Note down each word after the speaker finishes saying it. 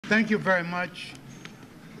Thank you very much.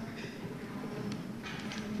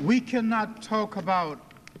 We cannot talk about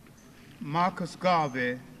Marcus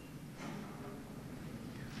Garvey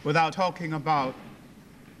without talking about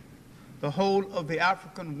the whole of the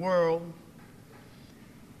African world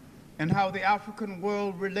and how the African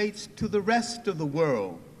world relates to the rest of the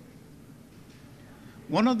world.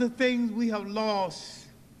 One of the things we have lost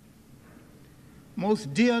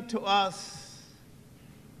most dear to us,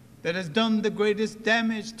 that has done the greatest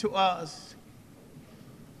damage to us,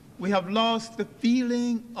 we have lost the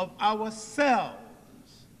feeling of ourselves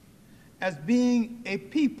as being a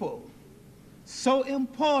people so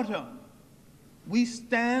important. We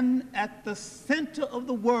stand at the center of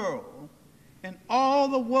the world, and all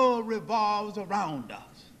the world revolves around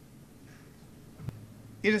us.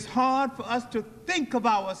 It is hard for us to think of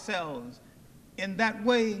ourselves in that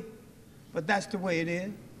way, but that's the way it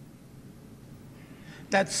is.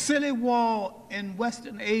 That silly war in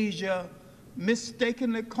Western Asia,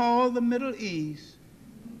 mistakenly called the Middle East,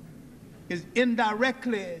 is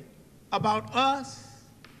indirectly about us,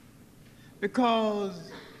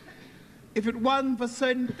 because if it wasn't for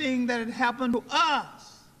certain things that had happened to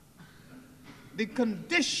us, the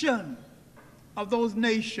condition of those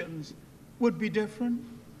nations would be different.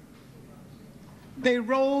 They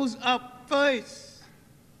rose up first.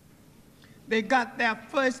 They got their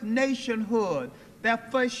first nationhood, their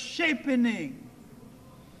first shaping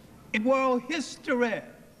in world history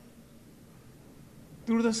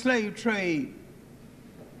through the slave trade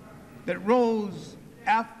that rose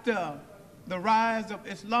after the rise of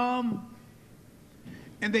Islam,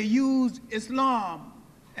 and they used Islam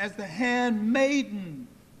as the handmaiden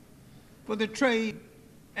for the trade,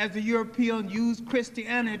 as the Europeans used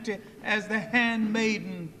Christianity as the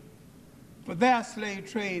handmaiden for their slave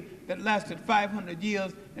trade that lasted 500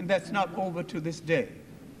 years, and that's not over to this day.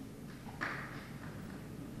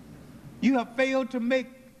 You have failed to make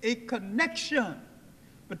a connection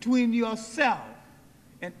between yourself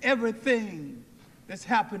and everything that's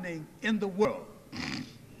happening in the world.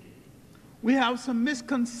 We have some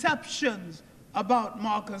misconceptions about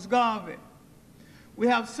Marcus Garvey. We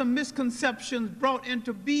have some misconceptions brought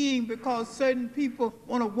into being because certain people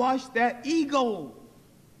want to wash their ego.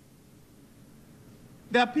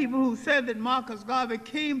 There are people who said that Marcus Garvey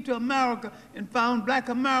came to America and found black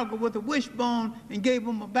America with a wishbone and gave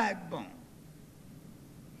them a backbone,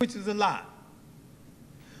 which is a lie.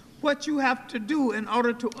 What you have to do in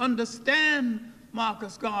order to understand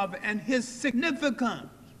Marcus Garvey and his significance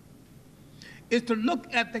is to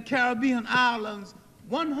look at the Caribbean islands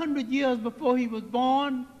 100 years before he was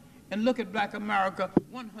born and look at black America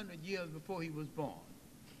 100 years before he was born.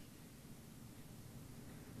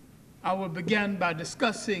 I will begin by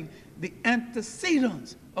discussing the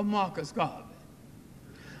antecedents of Marcus Garvey.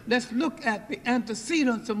 Let's look at the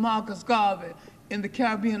antecedents of Marcus Garvey in the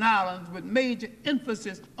Caribbean islands with major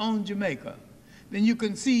emphasis on Jamaica. Then you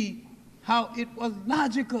can see how it was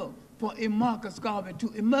logical for a Marcus Garvey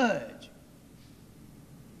to emerge.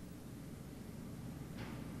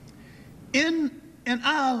 In an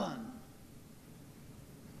island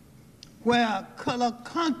where color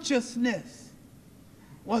consciousness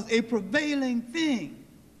was a prevailing thing,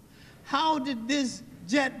 how did this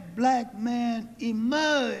jet black man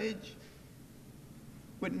emerge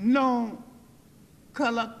with no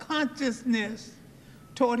color consciousness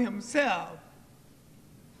toward himself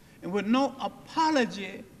and with no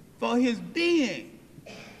apology for his being?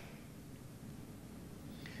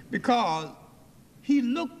 Because he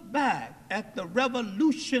looked back at the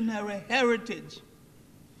revolutionary heritage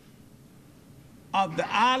of the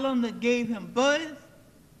island that gave him birth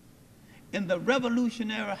and the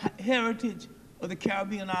revolutionary heritage of the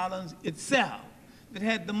Caribbean islands itself that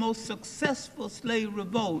had the most successful slave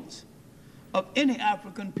revolts of any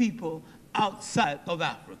African people outside of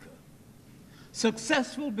Africa.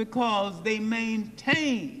 Successful because they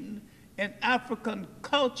maintained an African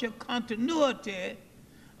culture continuity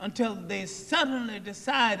until they suddenly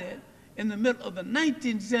decided in the middle of the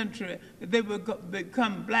 19th century that they would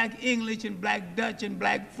become black English and black Dutch and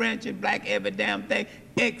black French and black every damn thing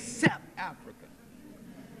except African.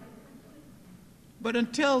 But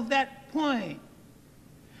until that point,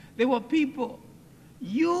 there were people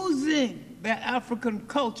using their African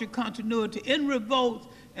culture continuity in revolts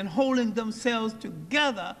and holding themselves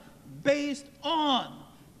together based on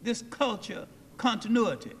this culture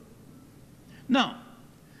continuity. Now,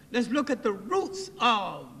 let's look at the roots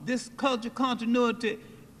of this culture continuity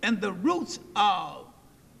and the roots of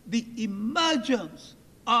the emergence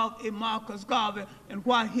of a Marcus Garvey and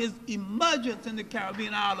why his emergence in the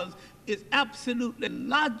Caribbean islands is absolutely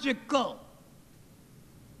logical.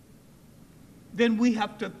 then we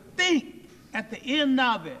have to think at the end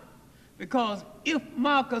of it. Because if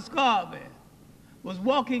Marcus Garvey was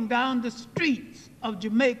walking down the streets of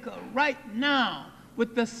Jamaica right now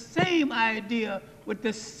with the same idea, with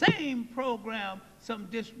the same program, some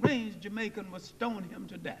disranged Jamaican would stone him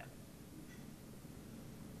to death.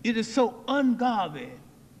 It is so un-Garvey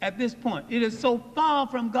at this point. It is so far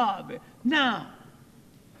from Garvey. Now,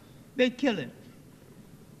 they kill him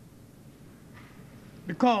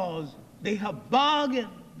because they have bargained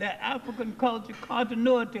their African culture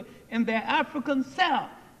continuity and their African self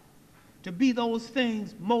to be those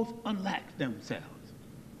things most unlike themselves.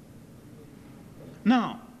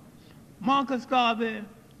 Now, Marcus Garvey,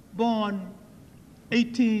 born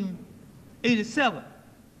 1887.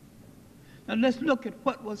 Now let's look at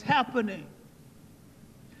what was happening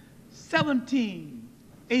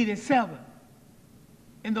 1787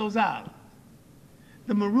 in those islands.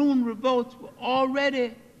 The Maroon revolts were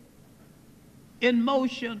already in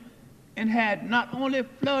motion and had not only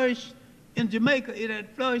flourished in Jamaica, it had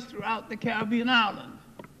flourished throughout the Caribbean islands.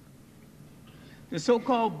 The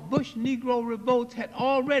so-called Bush Negro revolts had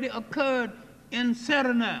already occurred in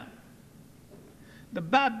Suriname. The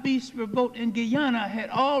Baptiste revolt in Guyana had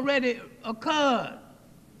already occurred.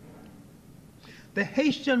 The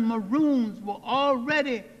Haitian Maroons were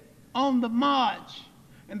already on the march,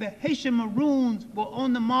 and the Haitian Maroons were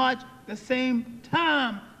on the march the same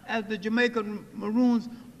time as the Jamaican Maroons,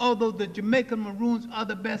 although the Jamaican Maroons are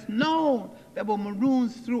the best known. There were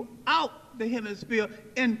Maroons throughout the hemisphere,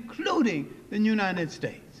 including the United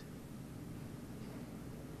States.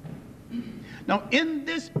 Now, in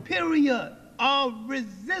this period of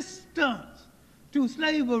resistance to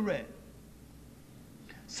slavery,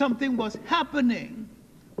 something was happening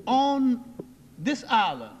on this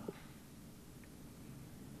island.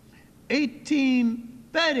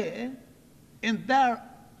 1830 and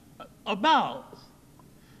thereabouts,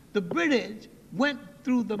 the British went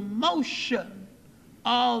through the motion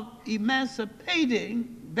of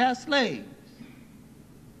emancipating their slaves.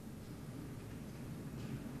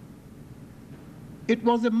 It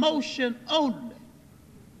was a motion only.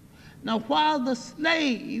 Now, while the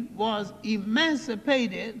slave was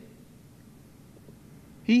emancipated,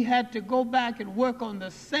 he had to go back and work on the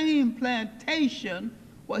same plantation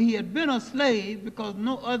where he had been a slave because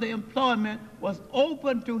no other employment was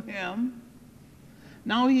open to him.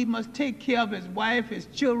 Now he must take care of his wife, his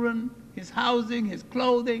children, his housing, his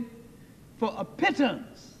clothing for a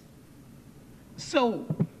pittance. So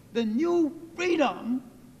the new freedom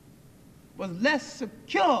was less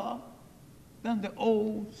secure than the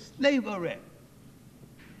old slavery.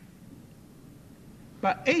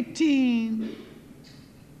 By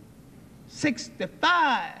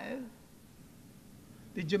 1865,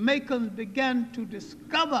 the Jamaicans began to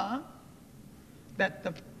discover that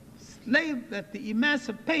the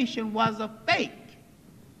emancipation was a fake.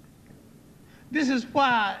 This is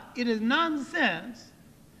why it is nonsense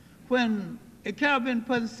when a Caribbean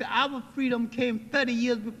person says, our freedom came 30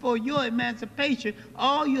 years before your emancipation.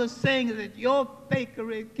 All you're saying is that your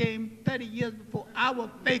fakery came 30 years before our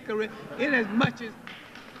fakery, inasmuch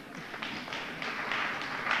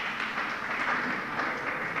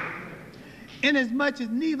as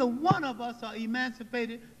neither one of us are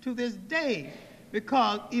emancipated to this day,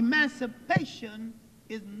 because emancipation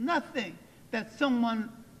is nothing that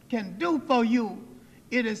someone can do for you.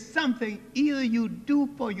 It is something either you do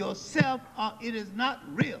for yourself or it is not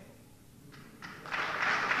real.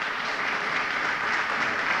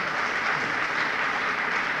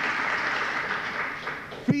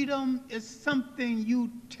 Freedom is something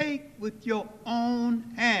you take with your own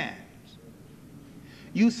hands.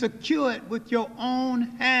 You secure it with your own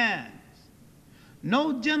hands.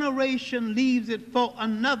 No generation leaves it for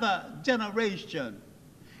another generation.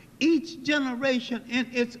 Each generation in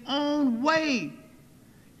its own way,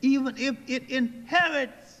 even if it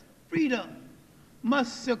inherits freedom,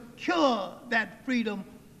 must secure that freedom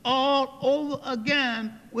all over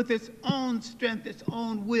again with its own strength, its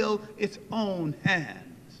own will, its own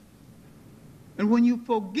hands. And when you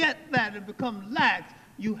forget that and become lax,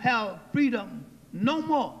 you have freedom no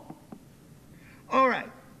more. All right,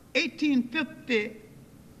 1850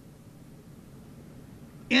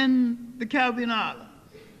 in the Caribbean islands,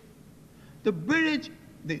 the British,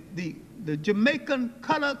 the Jamaican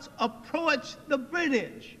colours approached the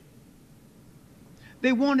British.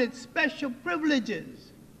 They wanted special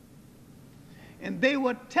privileges. And they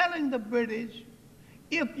were telling the British,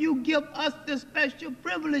 if you give us the special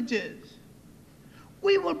privileges,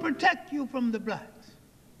 we will protect you from the blacks.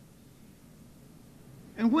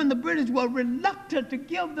 And when the British were reluctant to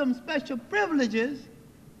give them special privileges,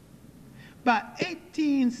 By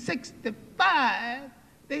 1865,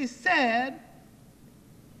 they said,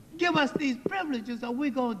 give us these privileges or we're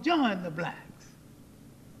going to join the blacks.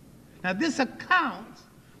 Now this accounts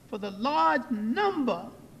for the large number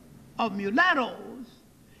of mulattoes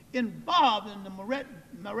involved in the Moret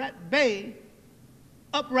Bay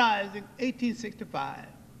uprising 1865,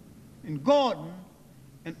 and Gordon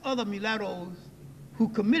and other mulattoes who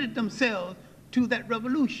committed themselves to that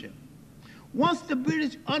revolution. Once the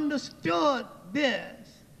British understood this,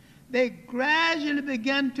 they gradually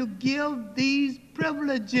began to give these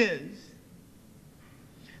privileges.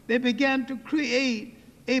 They began to create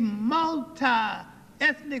a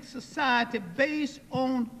multi-ethnic society based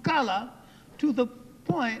on color, to the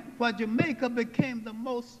point where Jamaica became the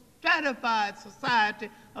most stratified society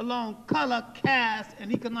along color, caste,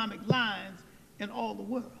 and economic lines in all the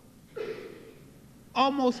world.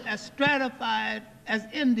 Almost as stratified as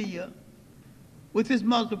India with its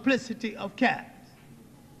multiplicity of castes.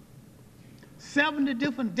 70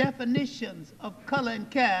 different definitions of color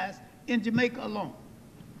and caste in Jamaica alone.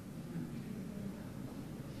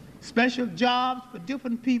 Special jobs for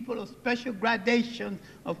different people of special gradations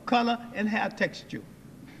of color and hair texture.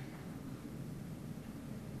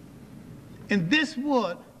 And this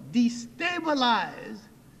would destabilize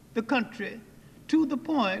the country to the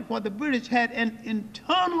point where the British had an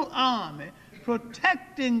internal army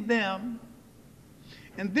protecting them,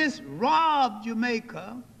 and this robbed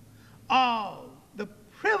Jamaica of the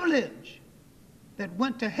privilege that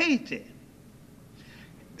went to Haiti.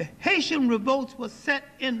 The Haitian revolts were set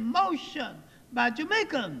in motion by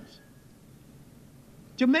Jamaicans.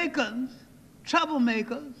 Jamaicans,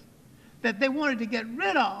 troublemakers, that they wanted to get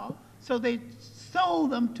rid of, so they sold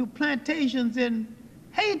them to plantations in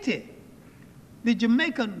Haiti. The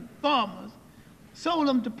Jamaican farmers sold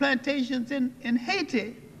them to plantations in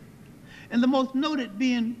Haiti, and the most noted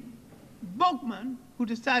being Bookman, who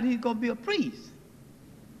decided he's going to be a priest.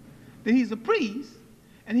 That he's a priest,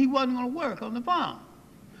 and he wasn't going to work on the farm.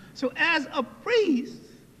 So as a priest,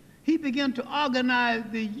 he began to organize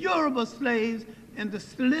the Yoruba slaves and the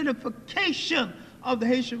solidification of the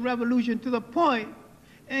Haitian Revolution to the point,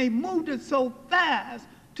 and he moved it so fast,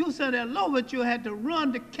 Toussaint Louverture had to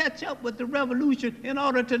run to catch up with the revolution in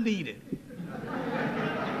order to lead it.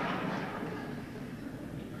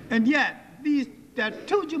 And yet, there are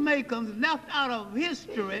two Jamaicans left out of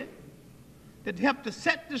history that helped to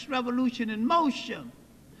set this revolution in motion,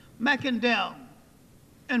 Macandel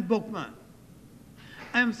and Bookman.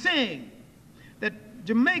 I'm saying that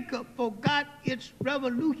Jamaica forgot its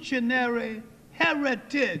revolutionary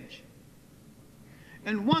heritage.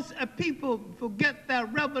 And once a people forget their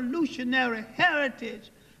revolutionary heritage,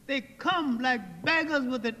 they come like beggars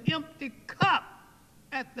with an empty cup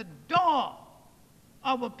at the door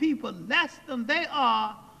of a people less than they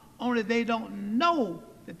are, only they don't know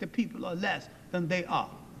that the people are less than they are.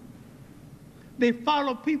 They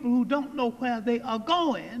follow people who don't know where they are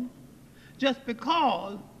going just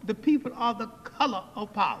because the people are the color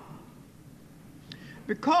of power.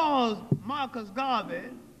 Because Marcus Garvey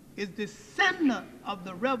is descendant of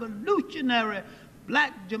the revolutionary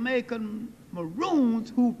black Jamaican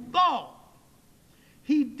Maroons who fought,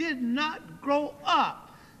 he did not grow up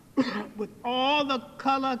with all the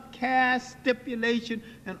color caste stipulation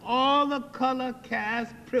and all the color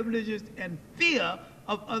caste privileges and fear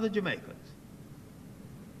of other Jamaicans.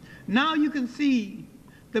 Now you can see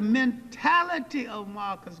the mentality of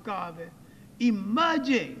Marcus Garvey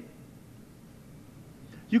emerging.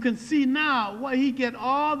 You can see now where he get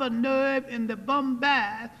all the nerve and the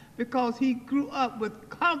bombast, because he grew up with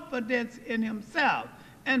confidence in himself.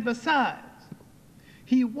 And besides,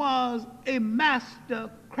 he was a master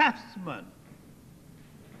craftsman.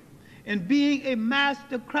 And being a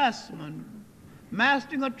master craftsman,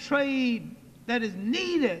 mastering a trade that is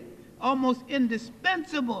needed, almost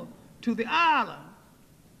indispensable to the island,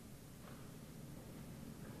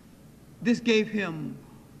 this gave him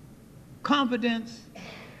confidence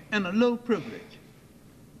and a little privilege.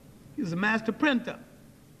 He was a master printer.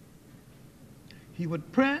 He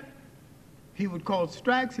would print, he would call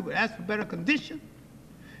strikes, he would ask for better conditions,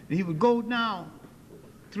 and he would go down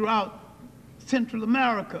throughout Central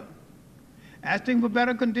America, asking for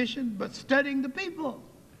better conditions, but studying the people.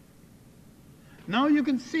 Now you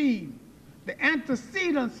can see the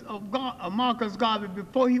antecedents of Marcus Garvey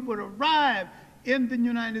before he would arrive in the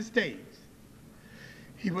United States.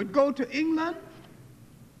 He would go to England,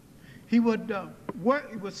 he would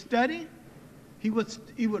work, he would study, he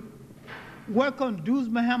would work on Duz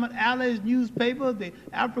Muhammad Ali's newspaper, the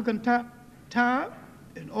African Times,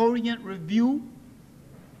 an Orient Review.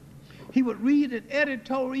 He would read an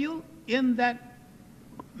editorial in that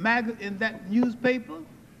in that newspaper,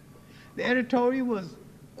 the editorial was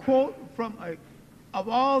quote from of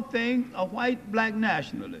all things, a white black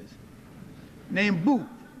nationalist named Booth.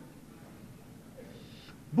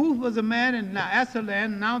 Booth was a man in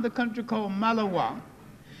Nyasaland, now the country called Malawi.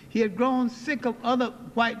 He had grown sick of other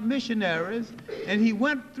white missionaries, and he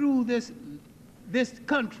went through this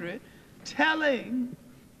country telling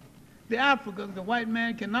the Africans the white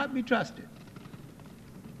man cannot be trusted.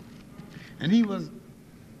 And he was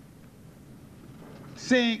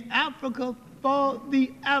saying Africa for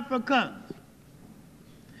the Africans.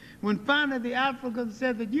 When finally the Africans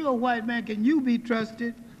said that you're a white man, can you be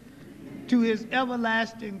trusted? To his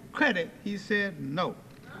everlasting credit, he said no.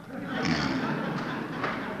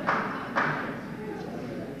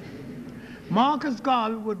 Marcus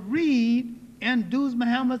Garvey would read in Duz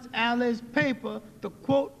Muhammad Ali's paper the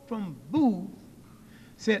quote from Booth,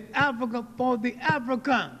 said Africa for the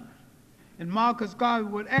Africans. And Marcus Garvey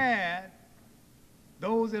would add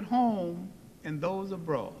those at home and those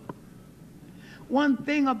abroad. One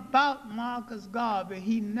thing about Marcus Garvey,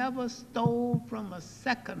 he never stole from a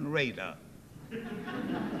second-rater.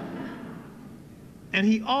 And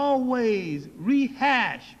he always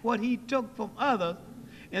rehashed what he took from others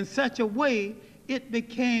in such a way it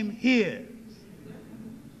became his,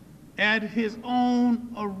 add his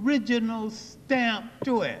own original stamp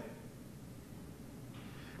to it.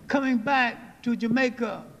 Coming back to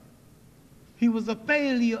Jamaica, he was a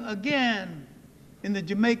failure again in the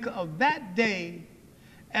Jamaica of that day,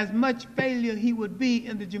 as much failure he would be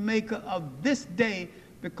in the Jamaica of this day,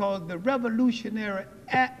 because the revolutionary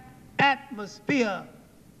atmosphere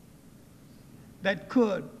that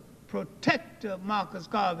could protect Marcus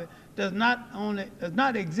Garvey does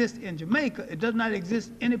not exist in Jamaica. It does not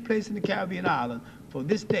exist any place in the Caribbean islands for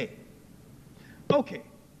this day. Okay,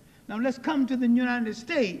 now let's come to the United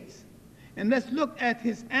States and let's look at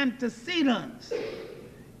his antecedents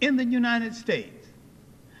in the United States.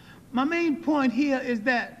 My main point here is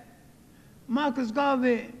that Marcus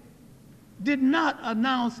Garvey did not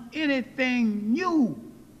announce anything new,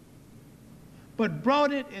 but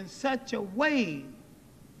brought it in such a way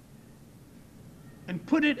and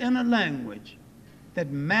put it in a language that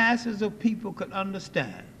masses of people could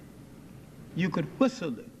understand. You could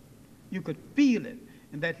whistle it, you could feel it,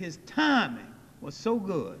 and that his timing was so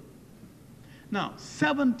good. Now,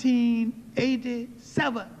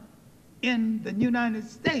 1787 in the United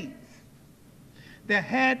States, there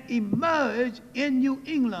had emerged in New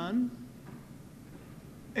England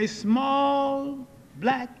a small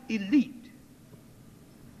black elite.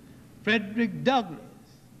 Frederick Douglass,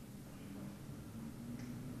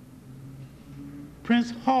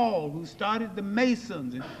 Prince Hall, who started the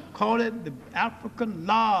Masons and called it the African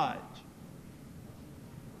Lodge.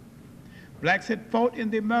 Blacks had fought in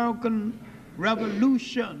the American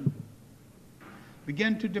Revolution,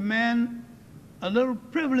 began to demand a little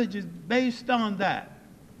privileges based on that.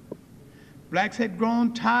 Blacks had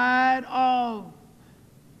grown tired of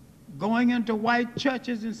going into white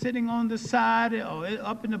churches and sitting on the side or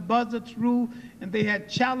up in the buzzard's roof, and they had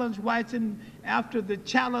challenged whites, and after the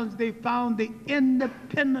challenge they found the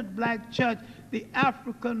independent black church, the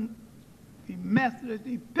African, the Methodist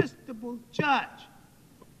Episcopal Church.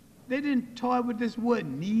 They didn't toy with this word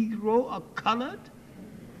Negro or colored.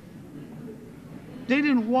 They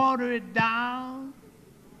didn't water it down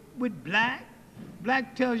with black.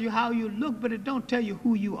 Black tells you how you look, but it don't tell you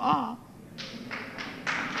who you are.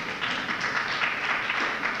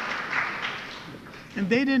 And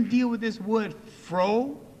they didn't deal with this word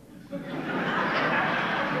fro.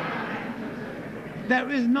 There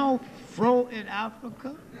is no fro in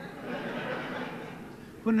Africa.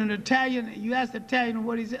 When an Italian, you ask an Italian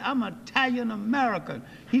what he said, I'm Italian American.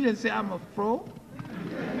 He didn't say I'm a fro.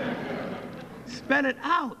 Spell it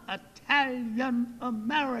out, Italian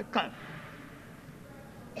American.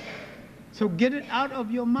 So get it out of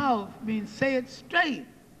your mouth, means say it straight,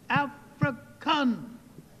 African.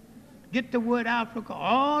 Get the word Africa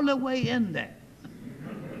all the way in there.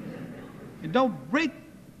 And don't break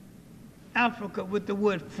Africa with the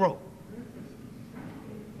word fro.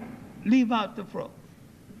 Leave out the fro.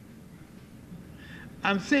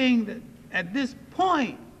 I'm saying that at this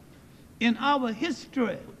point in our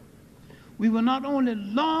history, we were not only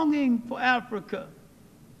longing for Africa,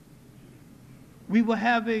 we were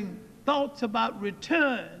having thoughts about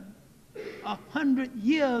return 100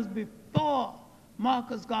 years before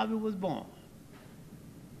Marcus Garvey was born.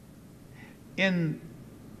 In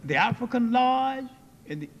the African Lodge,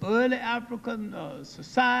 in the early African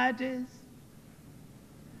societies,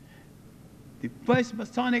 the first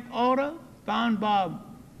Masonic order found by a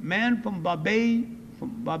man from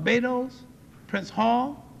Barbados, Prince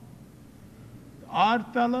Hall,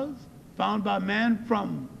 Oddfellows, found by a man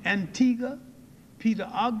from Antigua, Peter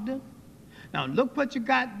Ogden. Now look what you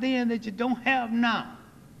got then that you don't have now.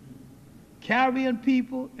 Caribbean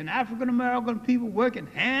people and African American people working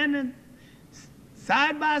hand and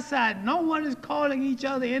side by side. No one is calling each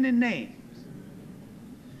other any names.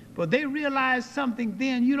 But they realized something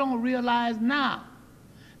then you don't realize now.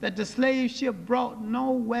 That the slave ship brought no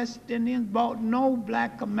West Indians, brought no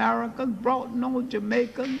black Americans, brought no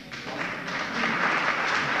Jamaicans.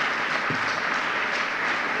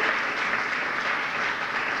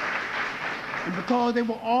 And because they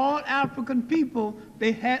were all African people,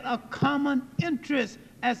 they had a common interest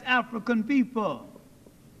as African people.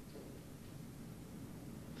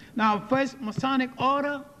 Now, first Masonic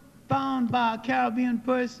order found by a Caribbean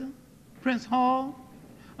person, Prince Hall.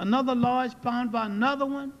 Another lodge found by another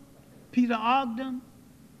one, Peter Ogden.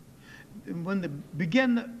 And when they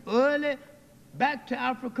began the early Back to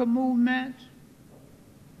Africa movement,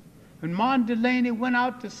 when Martin Delany went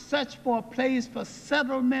out to search for a place for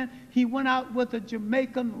settlement, he went out with a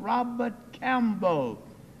Jamaican, Robert Campbell,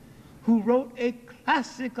 who wrote a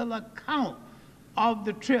classical account of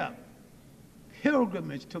the trip,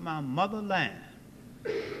 Pilgrimage to My Motherland,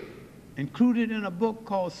 included in a book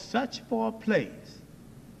called Search for a Place.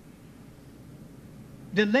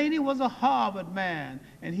 Delany was a Harvard man,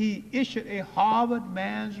 and he issued a Harvard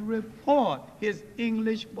man's report. His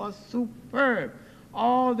English was superb.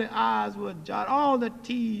 All the I's were dotted, all the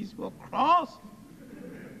T's were crossed.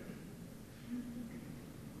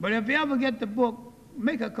 But if you ever get the book,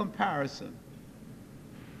 make a comparison.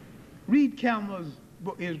 Read Campbell's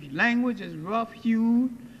book. His language is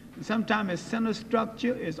rough-hued, and sometimes his sentence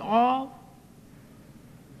structure is off.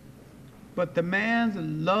 But the man's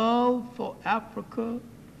love for Africa,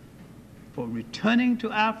 for returning to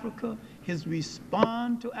Africa, his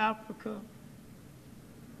response to Africa,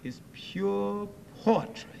 is pure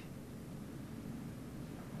poetry,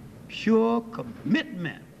 pure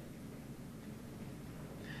commitment.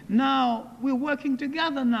 Now, we're working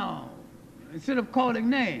together now, instead of calling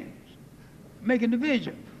names, making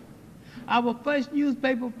division. Our first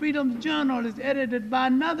newspaper, Freedom's Journal, is edited by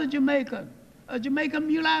another Jamaican, a Jamaican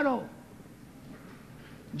mulatto,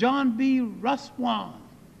 John B. Ruswan.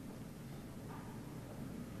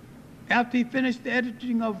 After he finished the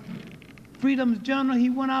editing of Freedom's Journal, he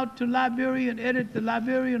went out to Liberia and edited the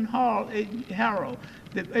Liberian Herald,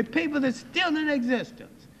 a paper that's still in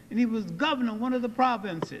existence. And he was governor of one of the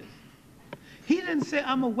provinces. He didn't say,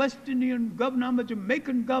 I'm a West Indian governor, I'm a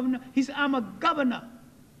Jamaican governor. He said, I'm a governor.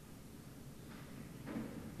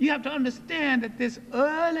 You have to understand that this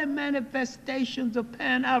early manifestations of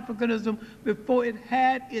Pan-Africanism before it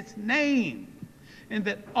had its name, and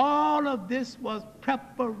that all of this was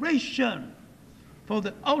preparation for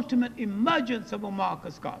the ultimate emergence of a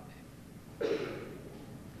Marcus Garvey.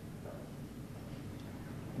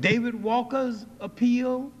 David Walker's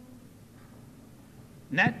appeal,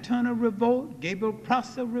 Nat Turner revolt, Gabriel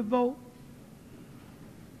Prosser revolt,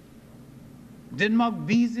 Denmark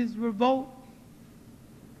Vesey's revolt,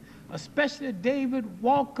 especially David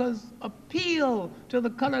Walker's appeal to the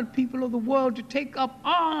colored people of the world to take up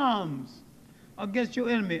arms against your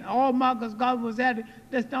enemy. All Marcus Garvey was at it,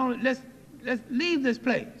 let's leave this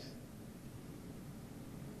place.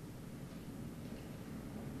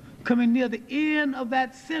 Coming near the end of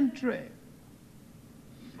that century,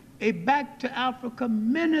 a Back to Africa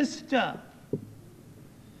minister,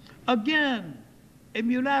 again, a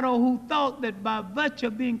mulatto who thought that by virtue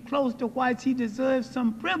of being close to whites, he deserved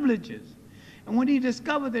some privileges. And when he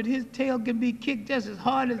discovered that his tail can be kicked just as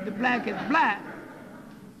hard as the black is black,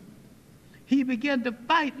 he began to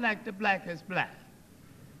fight like the black is black.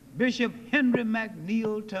 Bishop Henry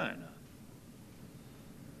McNeil Turner.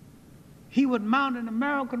 He would mount an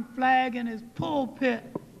American flag in his pulpit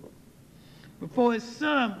before his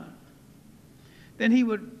sermon. Then he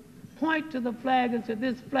would point to the flag and say,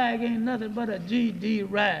 this flag ain't nothing but a GD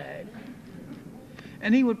rag.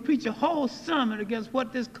 And he would preach a whole sermon against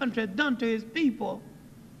what this country had done to his people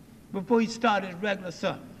before he started his regular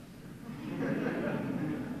sermon.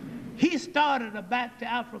 He started a Back to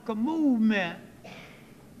Africa movement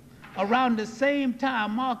around the same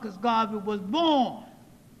time Marcus Garvey was born.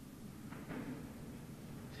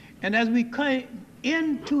 And as we came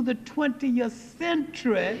into the 20th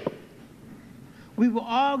century, we were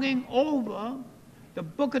arguing over the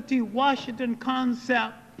Booker T. Washington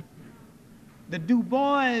concept, the Du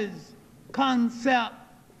Bois concept.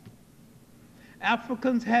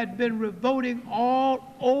 Africans had been revolting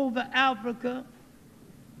all over Africa.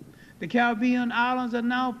 The Caribbean islands are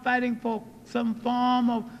now fighting for some form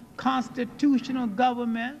of constitutional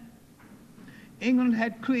government. England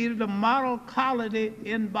had created a model colony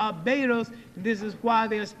in Barbados, and this is why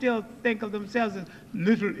they still think of themselves as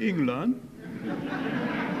Little England.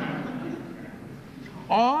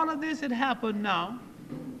 All of this had happened now.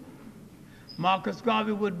 Marcus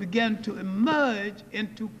Garvey would begin to emerge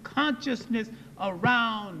into consciousness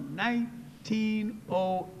around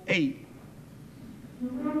 1908.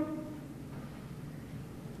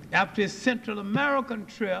 After his Central American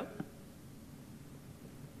trip,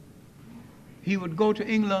 he would go to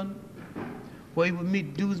England where he would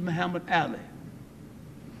meet Duz Muhammad Ali.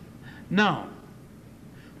 Now,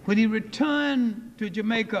 when he returned to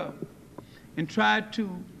Jamaica and tried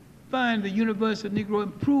to find the Universal Negro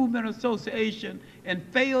Improvement Association and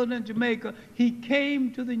failed in Jamaica, he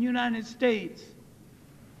came to the United States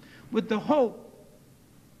with the hope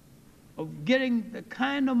of getting the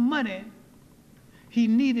kind of money he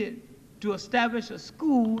needed to establish a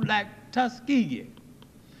school like Tuskegee.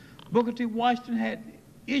 Booker T. Washington had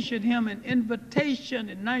issued him an invitation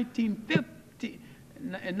in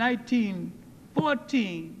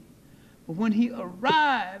 1914, but when he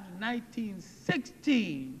arrived in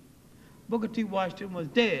 1916, Booker T. Washington was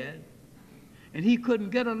dead, and he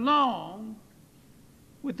couldn't get along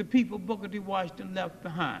with the people Booker T. Washington left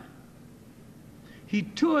behind. He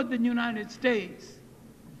toured the United States,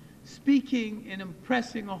 speaking and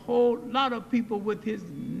impressing a whole lot of people with his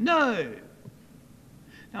nerve.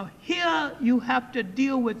 Now here you have to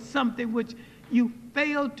deal with something which you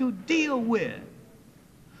fail to deal with.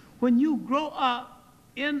 When you grow up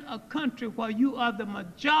in a country where you are the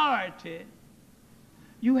majority,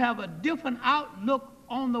 you have a different outlook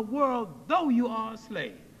on the world, though you are a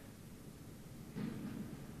slave.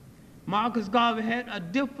 Marcus Garvey had a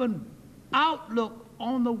different outlook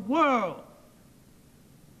on the world.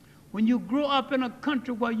 When you grow up in a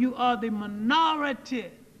country where you are the minority,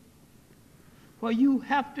 where you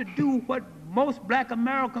have to do what most black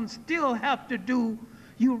Americans still have to do,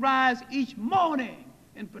 you rise each morning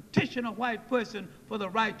and petition a white person for the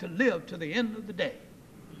right to live to the end of the day.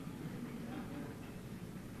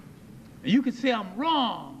 And you can say I'm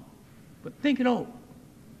wrong, but think it over.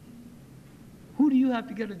 Who do you have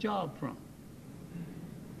to get a job from?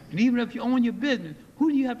 And even if you own your business,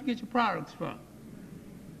 who do you have to get your products from?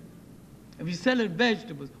 If you're selling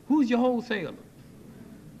vegetables, who's your wholesaler?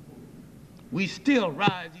 We still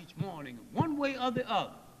rise each morning, one way or the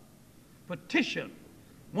other, petition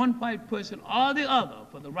one white person or the other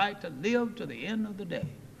for the right to live to the end of the day.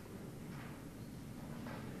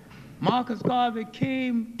 Marcus Garvey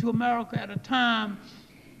came to America at a time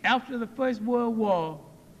after the First World War.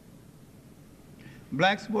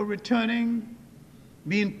 Blacks were returning,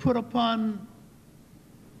 being put upon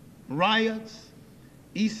riots.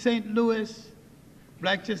 East St. Louis,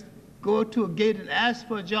 blacks just go to a gate and ask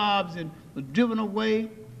for jobs and were driven away.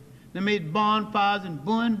 They made bonfires and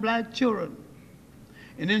burned black children.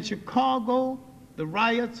 And in Chicago, the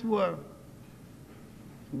riots were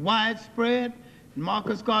widespread. And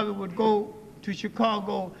Marcus Garvey would go to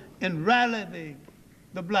Chicago and rally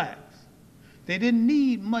the blacks. They didn't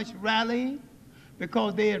need much rallying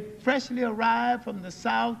because they had freshly arrived from the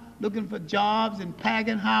South looking for jobs in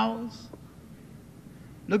Pagan House,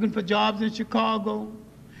 looking for jobs in Chicago.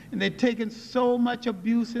 And they'd taken so much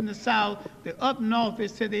abuse in the South that up north they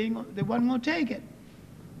said they wasn't going to take it.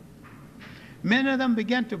 Many of them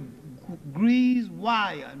began to grease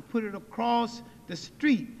wire and put it across the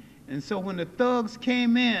street. And so when the thugs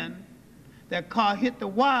came in, that car hit the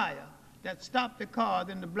wire, that stopped the car,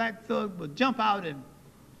 then the black thugs would jump out and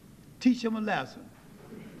teach them a lesson.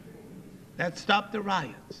 That stopped the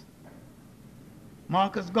riots.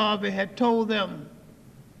 Marcus Garvey had told them,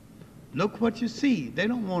 look what you see. They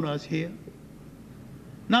don't want us here.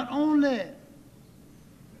 Not only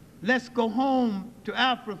let's go home to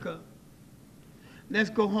Africa, let's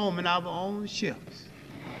go home in our own ships.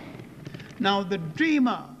 Now the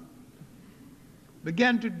dreamer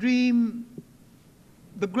began to dream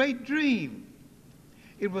the great dream.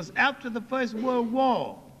 It was after the First World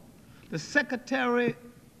War. The Secretary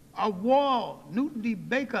of War, Newton D.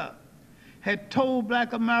 Baker, had told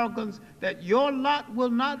black Americans that your lot will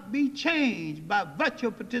not be changed by virtue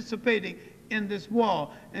of participating in this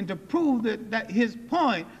war. And to prove that his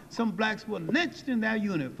point, some blacks were lynched in their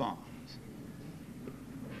uniforms.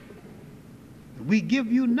 We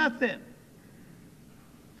give you nothing.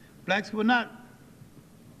 Blacks were not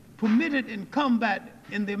permitted in combat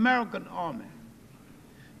in the American army.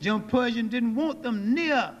 John Pershing didn't want them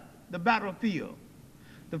near the battlefield.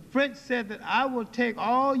 The French said that I will take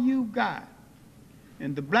all you got.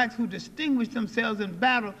 And the blacks who distinguished themselves in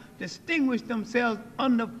battle distinguished themselves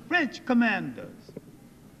under French commanders.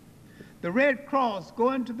 The Red Cross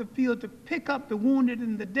going to the field to pick up the wounded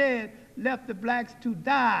and the dead left the blacks to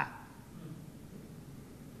die.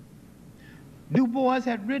 Du Bois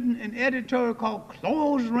had written an editorial called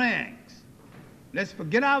Close Ranks. Let's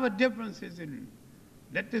forget our differences and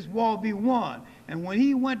let this war be won. And when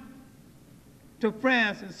he went to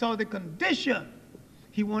France and saw the condition,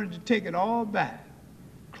 he wanted to take it all back.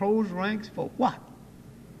 Close ranks for what?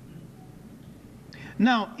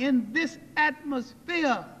 Now, in this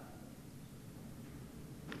atmosphere,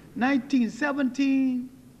 1917,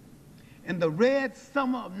 in the red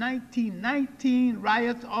summer of 1919,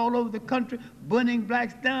 riots all over the country, burning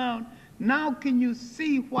blacks down. Now can you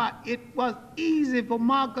see why it was easy for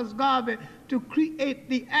Marcus Garvey to create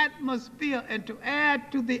the atmosphere and to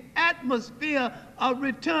add to the atmosphere of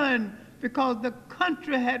return, because the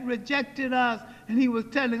country had rejected us, and he was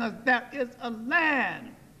telling us there is a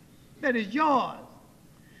land that is yours.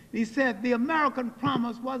 He said the American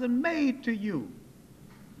promise wasn't made to you.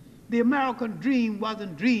 The American dream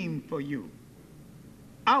wasn't dreamed for you.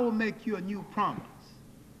 I will make you a new promise.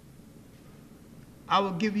 I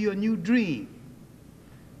will give you a new dream,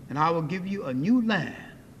 and I will give you a new land.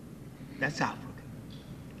 That's Africa.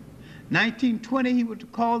 1920, he was to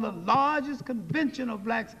call the largest convention of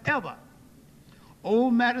blacks ever.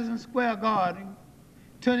 Old Madison Square Garden,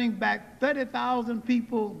 turning back 30,000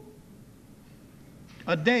 people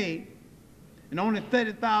a day, and only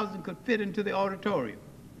 30,000 could fit into the auditorium.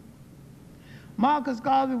 Marcus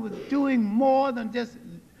Garvey was doing more than just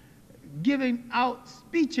giving out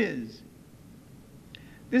speeches.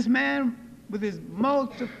 This man, with his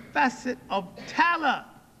multifaceted of talent,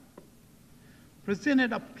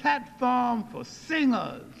 presented a platform for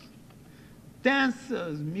singers,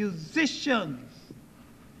 dancers, musicians.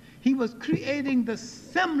 He was creating the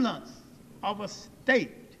semblance of a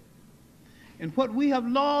state. And what we have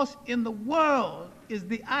lost in the world is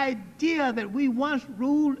the idea that we once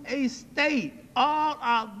ruled a state. All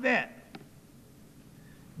of that.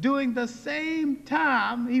 During the same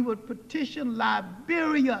time, he would petition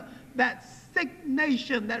Liberia, that sick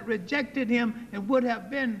nation that rejected him and would have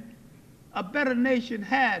been a better nation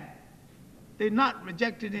had they not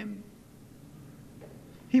rejected him.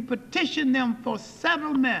 He petitioned them for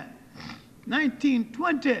settlement.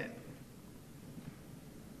 1920.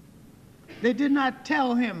 They did not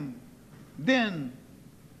tell him then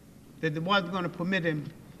that they wasn't going to permit him,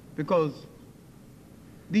 because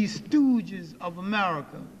these stooges of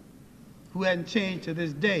America, who hadn't changed to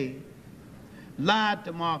this day, lied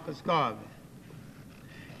to Marcus Garvey.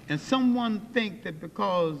 And someone think that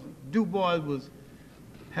because Du Bois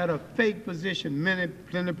had a fake position,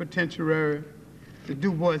 plenipotentiary, that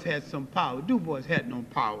Du Bois had some power. Du Bois had no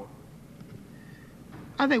power.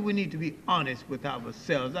 I think we need to be honest with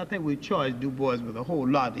ourselves. I think we charged Du Bois with a whole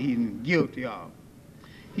lot that he's guilty of.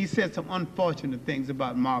 He said some unfortunate things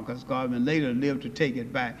about Marcus Garvey and later lived to take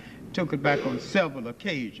it back, took it back on several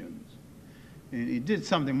occasions. And he did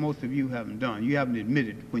something most of you haven't done. You haven't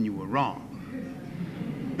admitted when you were wrong.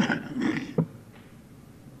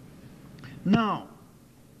 Now,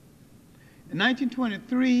 in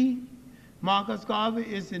 1923, Marcus Garvey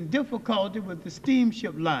is in difficulty with the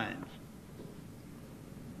steamship lines.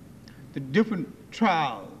 The different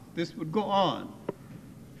trials, this would go on.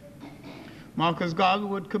 Marcus Garvey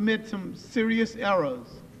would commit some serious errors.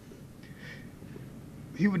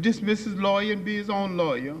 He would dismiss his lawyer and be his own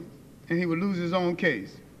lawyer, and he would lose his own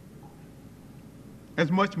case.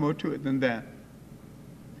 There's much more to it than that.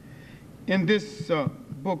 In this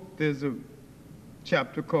book, there's a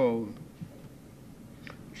chapter called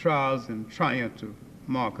Trials and Triumphs of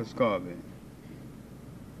Marcus Garvey.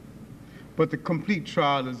 But the complete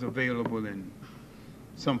trial is available in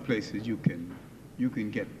some places. You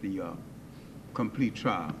can get the complete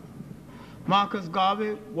trial. Marcus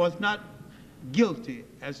Garvey was not guilty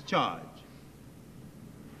as charged.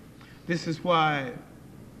 This is why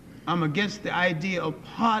I'm against the idea of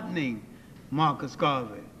pardoning Marcus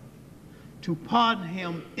Garvey. To pardon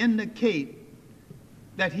him indicate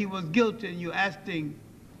that he was guilty, and you're asking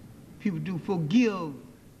people to forgive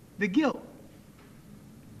the guilt.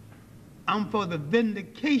 I'm for the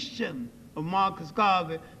vindication of Marcus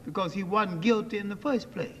Garvey because he wasn't guilty in the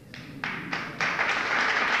first place.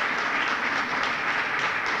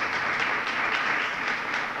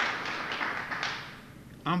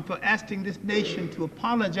 I'm for asking this nation to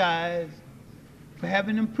apologize for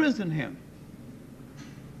having imprisoned him.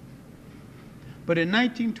 But in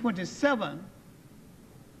 1927,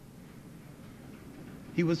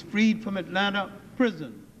 he was freed from Atlanta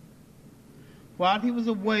prison. While he was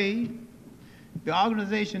away, the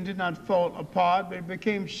organization did not fall apart, but it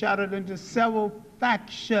became shattered into several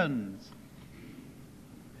factions.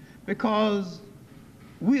 because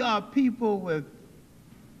we are people with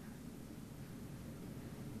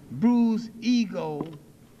bruised ego,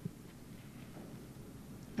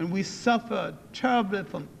 and we suffer terribly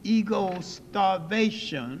from ego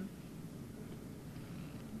starvation.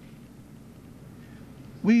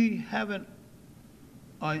 We haven't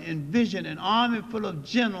envisioned an army full of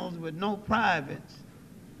generals with no privates,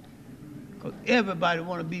 because everybody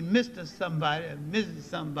want to be Mr. Somebody and Mrs.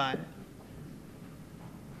 Somebody.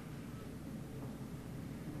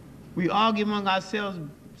 We argue among ourselves,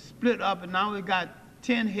 split up, and now we got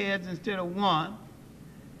 10 heads instead of one,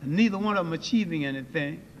 and neither one of them achieving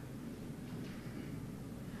anything.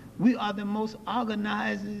 We are the most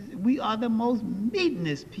organized, we are the most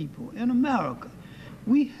meetingest people in America.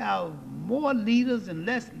 We have more leaders and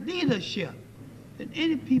less leadership than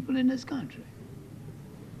any people in this country.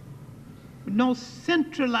 No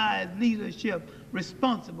centralized leadership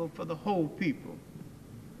responsible for the whole people.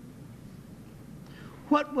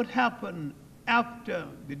 What would happen after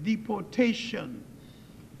the deportation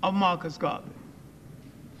of Marcus Garvey?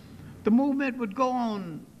 The movement would go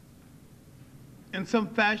on in some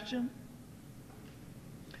fashion.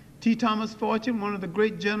 T. Thomas Fortune, one of the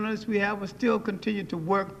great journalists we have, would still continue to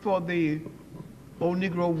work for the old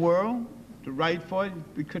Negro world, to write for it.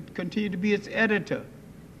 We could continue to be its editor.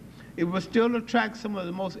 It would still attract some of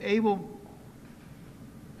the most able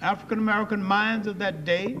African-American minds of that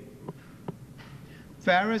day.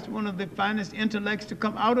 Farris, one of the finest intellects to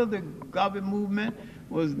come out of the Garvey movement,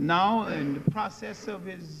 was now in the process of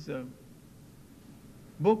his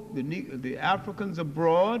book, The Africans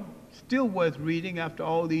Abroad, still worth reading after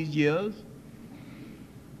all these years.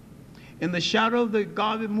 In the shadow of the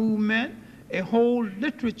Garvey movement, a whole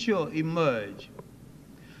literature emerged.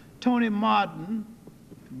 Tony Martin,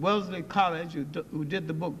 Wellesley College, who did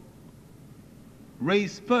the book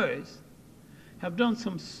Race First, have done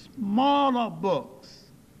some smaller books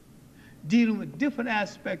dealing with different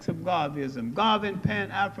aspects of Garveyism, Garvey and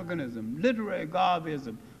Pan-Africanism, literary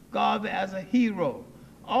Garveyism, Garvey as a hero.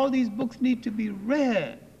 All these books need to be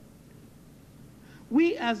read.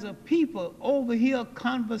 We as a people overhear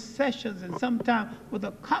conversations and sometimes with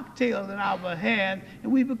a cocktail in our hand,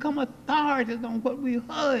 and we become authorities on what we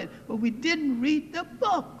heard, but we didn't read the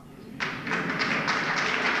book.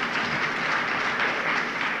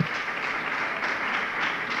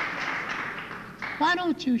 Why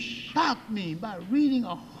don't you shock me by reading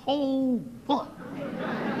a whole book,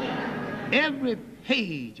 every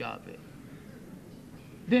page of it,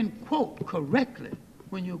 then quote correctly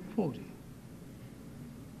when you're quoting?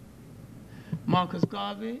 Marcus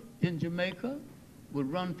Garvey in Jamaica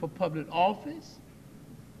would run for public office.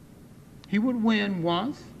 He would win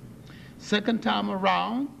once. Second time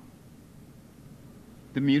around,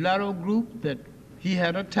 the mulatto group that he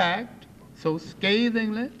had attacked so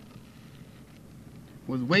scathingly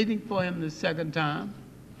was waiting for him the second time.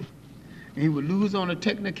 And he would lose on a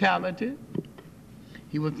technicality.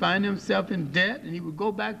 He would find himself in debt, and he would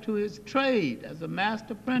go back to his trade as a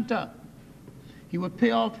master printer. He would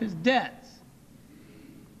pay off his debts.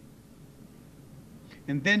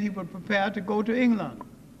 And then he would prepare to go to England.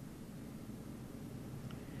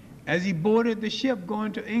 As he boarded the ship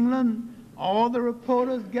going to England, all the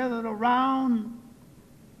reporters gathered around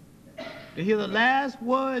to hear the last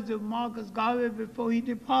words of Marcus Garvey before he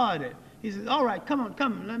departed. He says, all right, come on,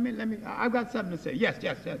 let me, I've got something to say. Yes.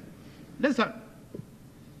 Listen.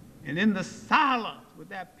 And in the silence, with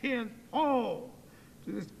that pen fall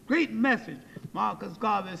to this great message, Marcus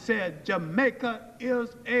Garvey said, Jamaica is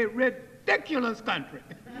a ridiculous country.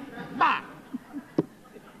 Bye.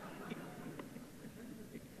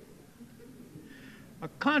 A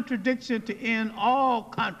contradiction to end all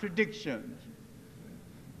contradictions.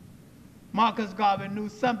 Marcus Garvey knew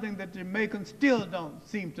something that Jamaicans still don't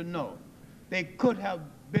seem to know. They could have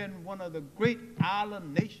been one of the great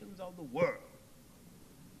island nations of the world.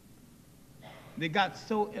 They got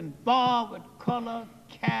so involved with color,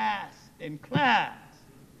 caste, and class,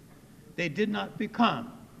 they did not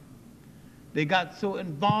become. They got so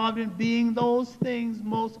involved in being those things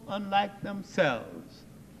most unlike themselves.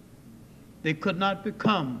 They could not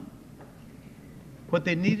become what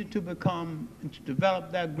they needed to become and to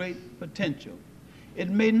develop that great potential. It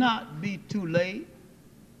may not be too late.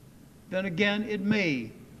 Then again, it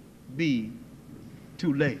may be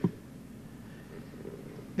too late.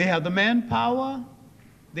 They have the manpower,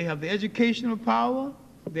 they have the educational power,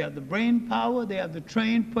 they have the brain power, they have the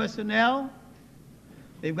trained personnel,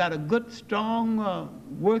 they've got a good, strong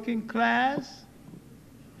working class,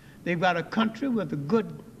 they've got a country with a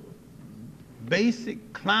good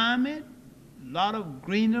basic climate, a lot of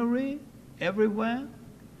greenery everywhere.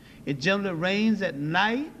 It generally rains at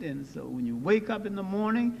night, and so when you wake up in the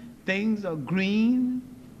morning, things are green.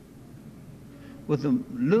 With a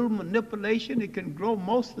little manipulation, it can grow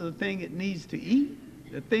most of the thing it needs to eat,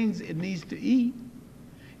 the things it needs to eat.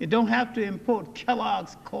 It don't have to import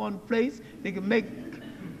Kellogg's cornflakes. They can make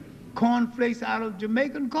cornflakes out of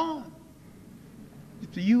Jamaican corn.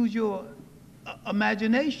 If you use your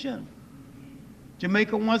imagination.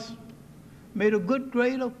 Jamaica once made a good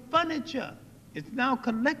grade of furniture. It's now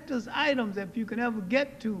collector's items if you can ever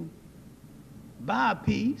get to buy a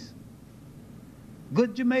piece.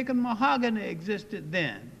 Good Jamaican mahogany existed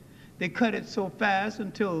then. They cut it so fast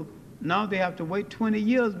until now they have to wait 20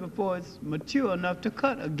 years before it's mature enough to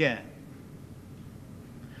cut again.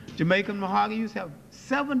 Jamaican mahogany used to have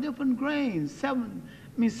 7 different grains, 7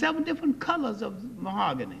 different colors of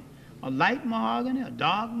mahogany. A light mahogany, a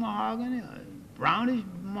dark mahogany, a brownish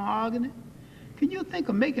mahogany. Can you think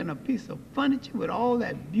of making a piece of furniture with all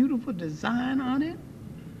that beautiful design on it?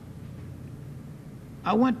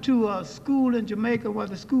 I went to a school in Jamaica where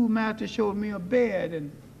the schoolmaster showed me a bed,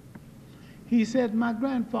 and he said my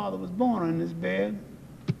grandfather was born on this bed.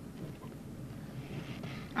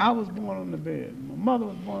 I was born on the bed. My mother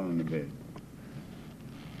was born on the bed.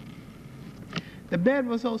 The bed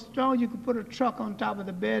was so strong you could put a truck on top of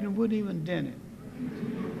the bed and wouldn't even dent it.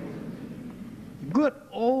 Good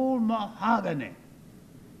old mahogany.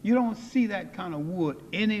 You don't see that kind of wood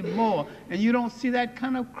anymore, and you don't see that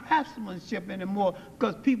kind of craftsmanship anymore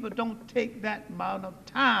because people don't take that amount of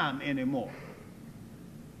time anymore.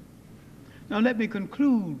 Now let me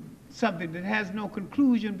conclude something that has no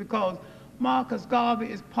conclusion, because Marcus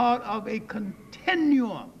Garvey is part of a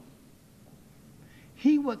continuum.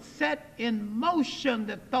 He would set in motion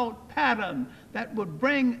the thought pattern that would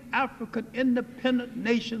bring African independent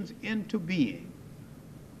nations into being.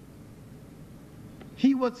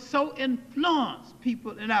 He would so influence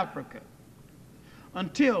people in Africa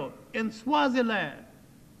until in Swaziland,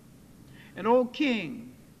 an old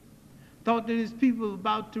king thought that his people were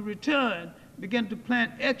about to return, began to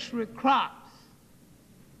plant extra crops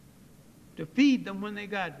to feed them when they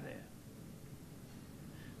got there.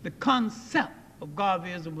 The concept of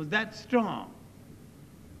Garveyism was that strong.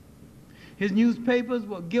 His newspapers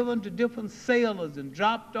were given to different sailors and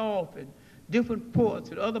dropped off at different ports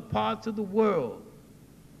in other parts of the world.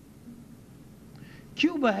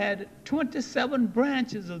 Cuba had 27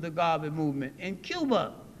 branches of the Garvey movement. In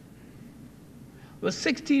Cuba, there were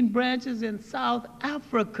 16 branches in South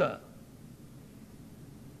Africa.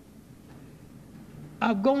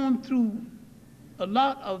 I've gone through a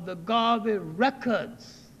lot of the Garvey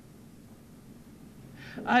records.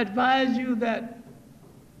 I advise you that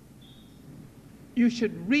you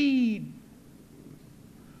should read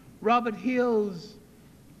Robert Hill's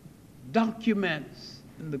documents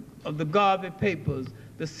of the Garvey papers.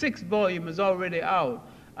 The 6th volume is already out.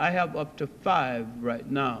 I have up to 5 right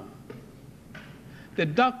now. The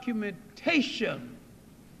documentation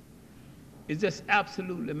is just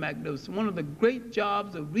absolutely magnificent. One of the great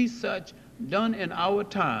jobs of research done in our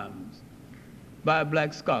times by a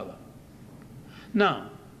black scholar.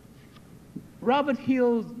 Now, Robert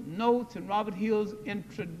Hill's notes and Robert Hill's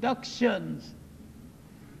introductions,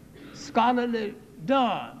 scholarly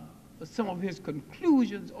done, but some of his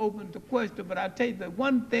conclusions open to question. But I tell you the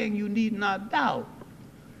one thing you need not doubt: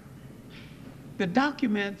 the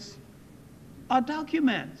documents are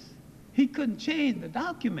documents. He couldn't change the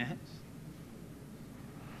documents.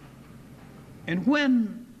 And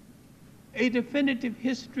when a definitive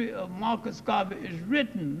history of Marcus Garvey is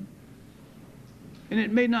written, and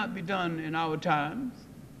it may not be done in our times,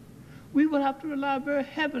 we will have to rely very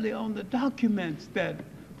heavily on the documents that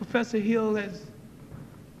Professor Hill has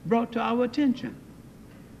brought to our attention.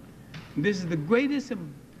 This is the greatest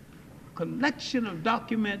collection of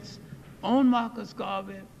documents on Marcus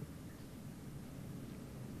Garvey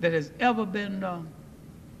that has ever been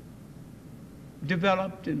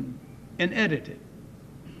developed and edited.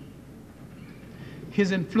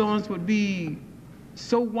 His influence would be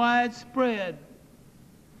so widespread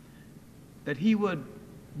that he would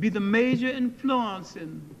be the major influence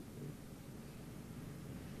in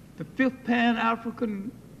the 5th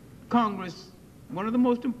Pan-African Congress, one of the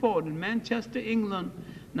most important, in Manchester, England,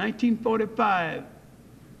 1945,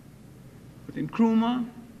 with Nkrumah,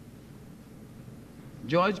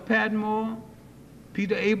 George Padmore,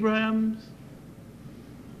 Peter Abrahams,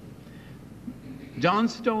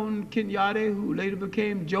 Johnstone Kenyatte, who later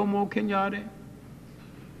became Jomo Kenyatte,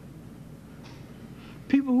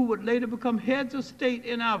 people who would later become heads of state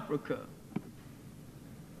in Africa,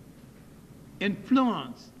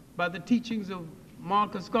 influenced by the teachings of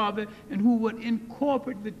Marcus Garvey, and who would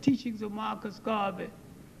incorporate the teachings of Marcus Garvey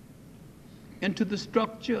into the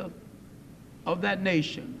structure of that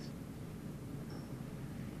nation.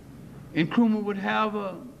 Nkrumah would have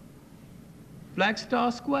a Black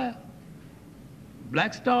Star Square,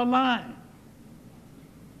 Black Star Line.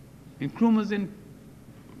 Nkrumah's and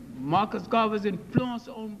Marcus Garvey's influence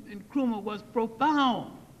on Nkrumah was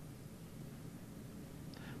profound.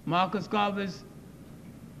 Marcus Garvey's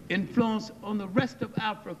influence on the rest of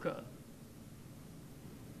Africa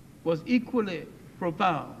was equally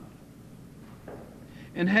profound.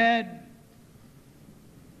 And had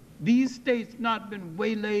these states not been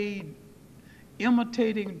waylaid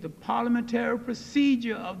imitating the parliamentary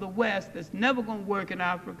procedure of the West that's never going to work in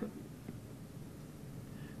Africa,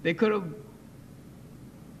 they could have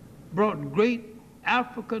brought great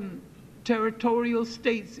African territorial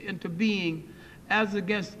states into being as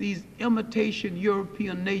against these imitation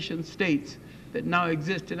European nation states that now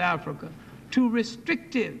exist in Africa. Too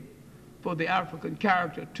restrictive for the African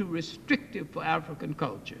character, too restrictive for African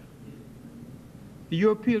culture. The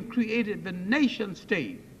European created the nation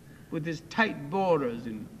state with its tight borders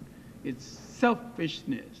and its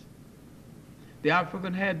selfishness. The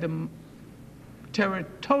African had the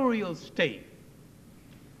territorial state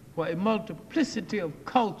where a multiplicity of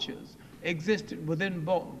cultures existed within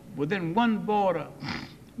one border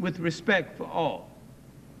with respect for all.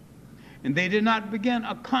 And they did not begin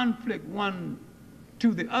a conflict one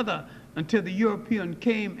to the other until the European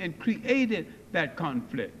came and created that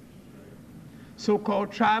conflict.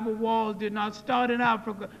 So-called tribal wars did not start in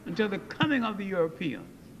Africa until the coming of the Europeans,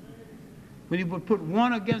 when he would put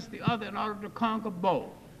one against the other in order to conquer both.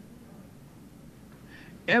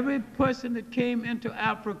 Every person that came into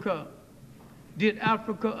Africa did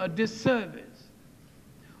Africa a disservice.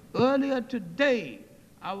 Earlier today,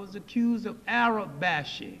 I was accused of Arab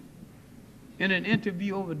bashing in an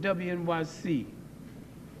interview over WNYC.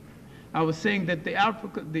 I was saying that the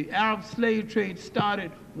Arab slave trade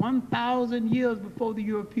started 1,000 years before the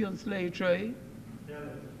European slave trade,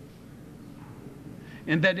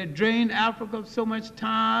 and that it drained Africa of so much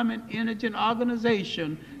time and energy and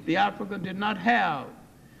organization, the African did not have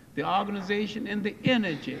the organization and the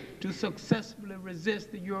energy to successfully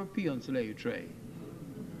resist the European slave trade.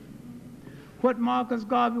 What Marcus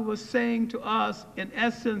Garvey was saying to us, in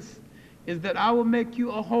essence, is that I will make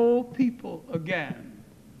you a whole people again.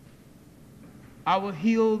 I will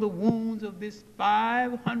heal the wounds of this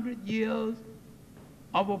 500 years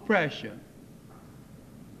of oppression.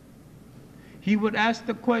 He would ask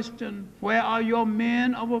the question, where are your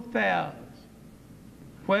men of affairs?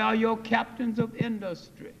 Where are your captains of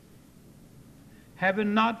industry?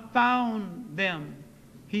 Having not found them,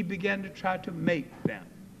 he began to try to make them.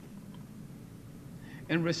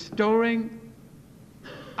 In restoring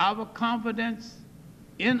our confidence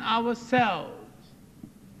in ourselves,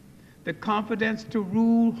 the confidence to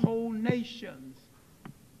rule whole nations,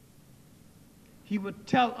 he would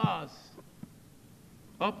tell us,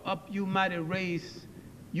 up, up, you mighty race,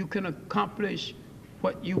 you can accomplish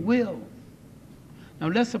what you will. Now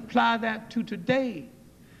let's apply that to today,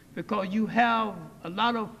 because you have a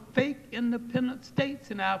lot of fake independent states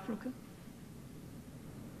in Africa.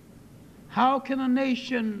 How can a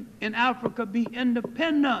nation in Africa be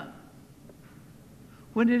independent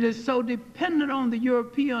when it is so dependent on the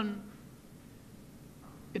European?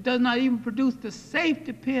 It does not even produce the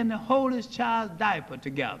safety pin to hold his child's diaper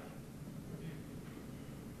together.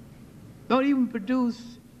 Don't even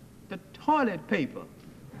produce the toilet paper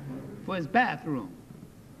for his bathroom.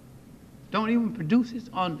 Don't even produce his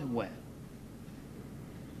underwear.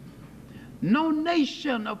 No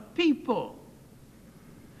nation of people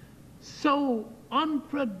so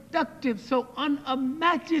unproductive, so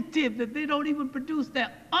unimaginative that they don't even produce their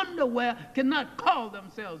underwear cannot call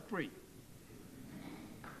themselves free.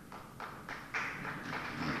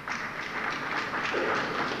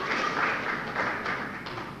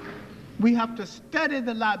 We have to study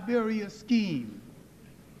the Liberia scheme.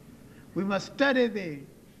 We must study the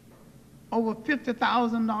over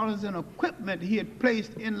 $50,000 in equipment he had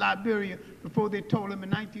placed in Liberia before they told him in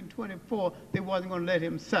 1924 they wasn't going to let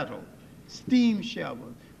him settle. Steam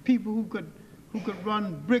shovels, people who could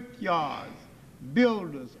run brickyards,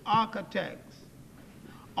 builders, architects,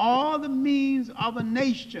 all the means of a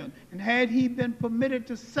nation. And had he been permitted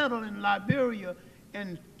to settle in Liberia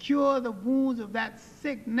and cure the wounds of that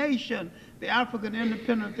sick nation, the African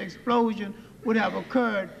independence explosion would have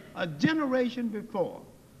occurred a generation before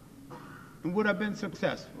and would have been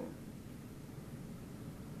successful.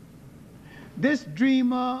 This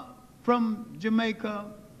dreamer from Jamaica,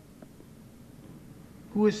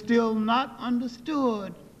 who is still not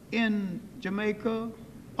understood in Jamaica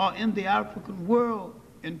or in the African world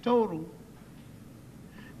in total,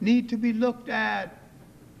 need to be looked at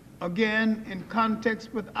again in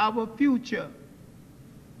context with our future.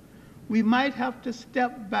 We might have to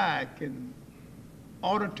step back in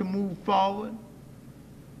order to move forward.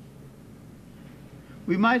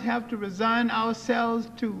 We might have to resign ourselves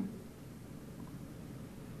to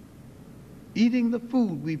eating the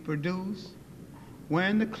food we produce,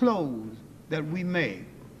 wearing the clothes that we make.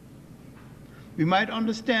 We might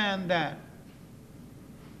understand that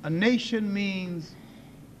a nation means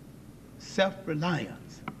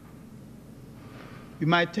self-reliance. We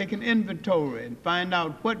might take an inventory and find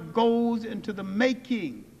out what goes into the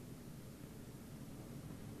making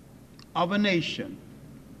of a nation.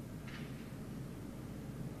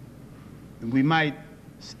 And we might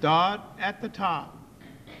start at the top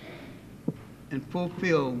and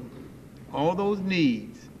fulfill all those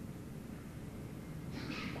needs.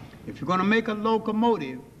 If you're going to make a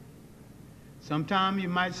locomotive, sometime you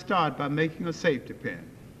might start by making a safety pin.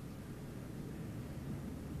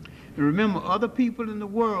 And remember, other people in the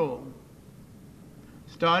world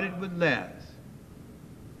started with less.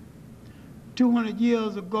 200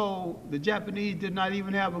 years ago, the Japanese did not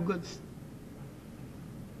even have a good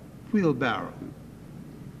wheelbarrow.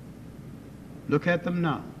 Look at them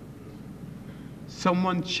now.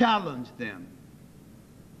 Someone challenged them.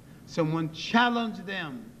 Someone challenged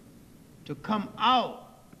them to come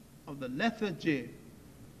out of the lethargy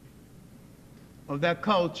of their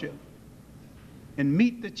culture and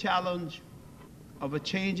meet the challenge of a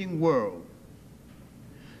changing world.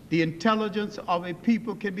 The intelligence of a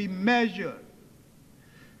people can be measured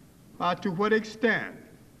by to what extent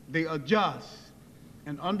they adjust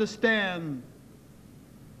and understand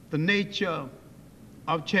the nature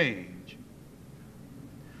of change.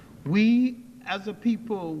 We as a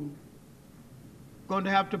people going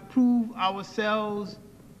to have to prove ourselves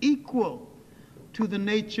equal to the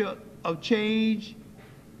nature of change.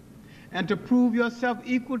 And to prove yourself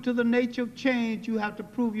equal to the nature of change, you have to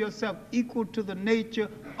prove yourself equal to the nature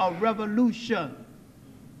of revolution.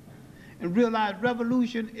 And realize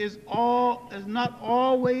revolution is not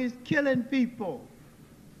always killing people.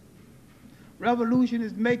 Revolution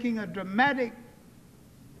is making a dramatic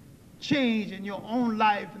change in your own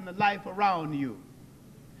life and the life around you.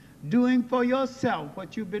 Doing for yourself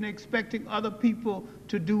what you've been expecting other people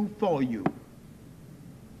to do for you.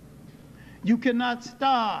 You cannot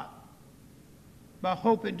start by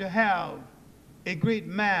hoping to have a great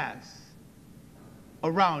mass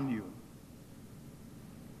around you.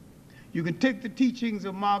 You can take the teachings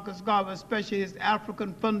of Marcus Garvey, especially his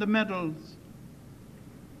African fundamentals.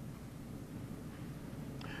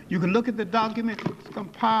 You can look at the document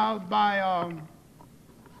compiled by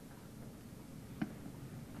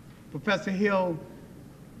Professor Hill.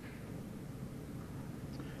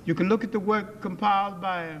 You can look at the work compiled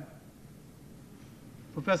by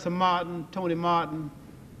Professor Martin, Tony Martin,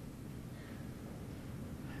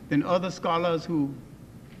 then other scholars who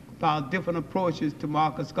compiled different approaches to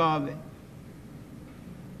Marcus Garvey.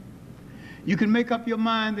 You can make up your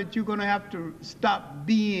mind that you're going to have to stop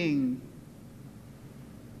being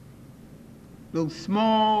those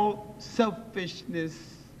small, selfish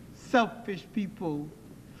people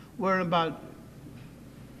worrying about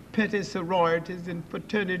petty sororities and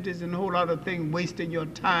fraternities and a whole lot of things, wasting your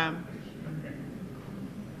time.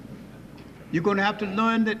 You're going to have to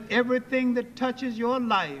learn that everything that touches your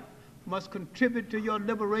life must contribute to your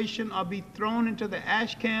liberation or be thrown into the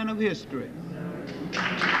ash can of history.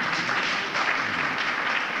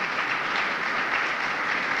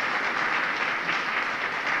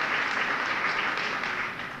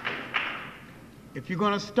 If you're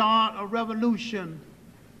going to start a revolution,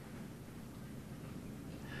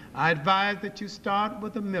 I advise that you start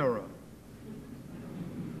with a mirror.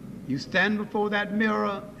 You stand before that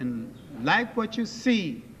mirror and like what you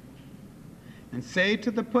see, and say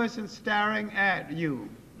to the person staring at you,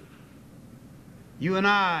 you and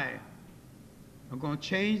I are going to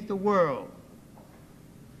change the world.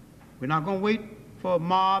 We're not going to wait for a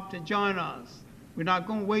mob to join us. We're not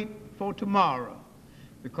going to wait for tomorrow,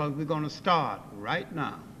 because we're going to start right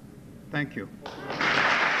now. Thank you.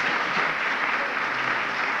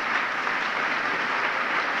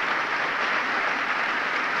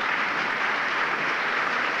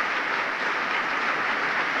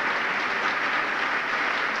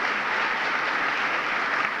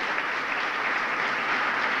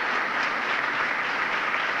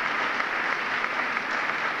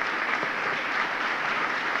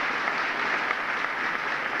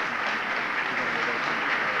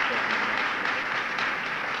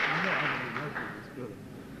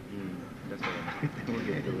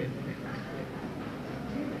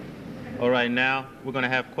 All right, now we're going to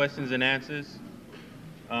have questions and answers.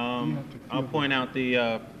 I'll point out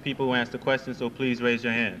the people who asked the question, so please raise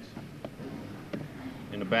your hands.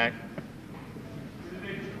 In the back.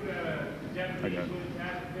 I got it.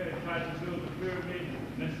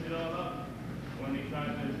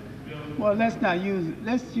 Well,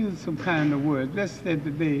 let's use some kind of words. Let's say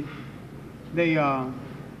that they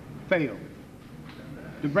failed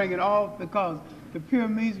to bring it off, because the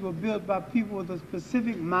pyramids were built by people with a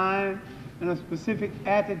specific mind and a specific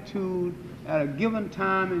attitude at a given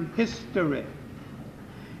time in history.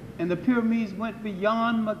 And the pyramids went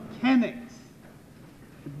beyond mechanics.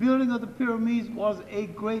 The building of the pyramids was a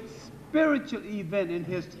great spiritual event in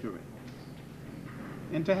history.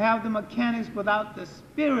 And to have the mechanics without the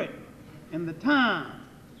spirit and the time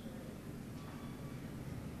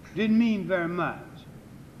didn't mean very much.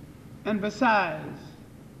 And besides,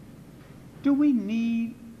 do we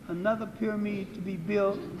need another pyramid to be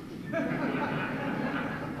built?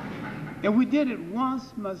 If we did it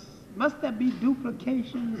once, must there be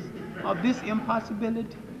duplications of this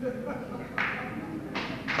impossibility?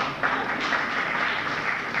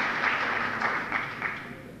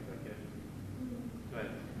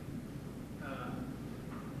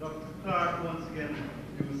 Dr. Clarke, once again,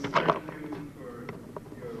 we must thank you for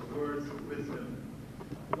your words of wisdom.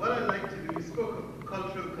 What I'd like to do, we spoke of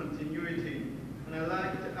cultural continuity, and I'd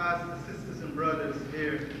like to ask the sisters and brothers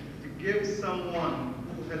here to give someone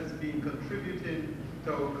who has been contributing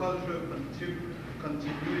to our cultural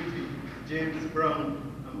continuity, James Brown,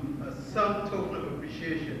 some token of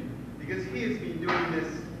appreciation, because he has been doing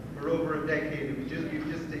this for over a decade, and we've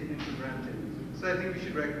just taken it for granted. So I think we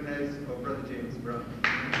should recognize our brother James Brown.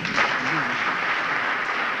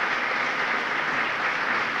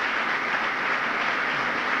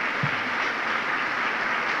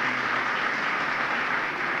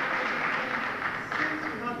 Since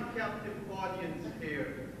we have a captive audience here,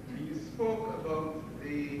 and you spoke about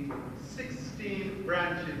the 16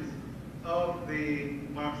 branches of the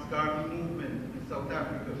Marcus Garvey movement in South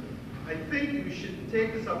Africa, I think we should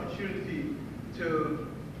take this opportunity to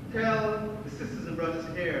tell the sisters and brothers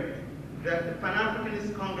here that the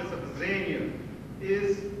Pan-Africanist Congress of Azania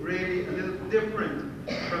is really a little different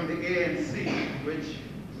from the ANC, which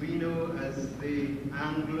we know as the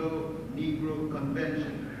Anglo-Negro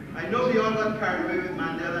Convention. I know we all got carried away with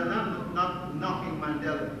Mandela, not knocking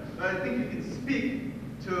Mandela, but I think you can speak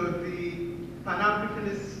to the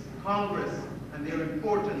Pan-Africanist Congress and their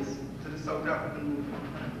importance to the South African movement.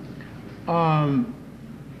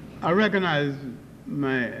 I recognize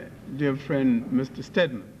my dear friend, Mr.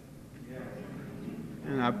 Stedman.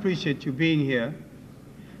 And I appreciate you being here.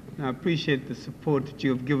 And I appreciate the support that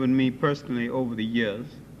you have given me personally over the years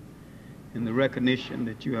and the recognition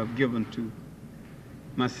that you have given to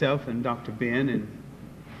myself and Dr. Ben and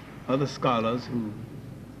other scholars who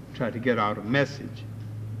try to get out a message.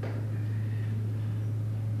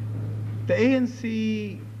 The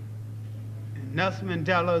ANC and Nelson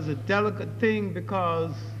Mandela is a delicate thing,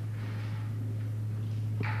 because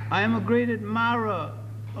I am a great admirer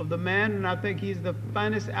of the man, and I think he's the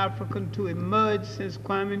finest African to emerge since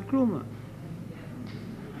Kwame Nkrumah.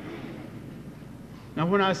 Now,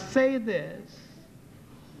 when I say this,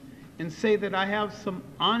 and say that I have some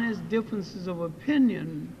honest differences of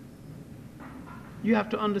opinion, you have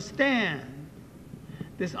to understand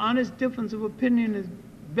this honest difference of opinion is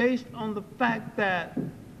based on the fact that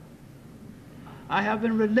I have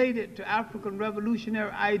been related to African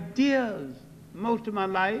revolutionary ideas most of my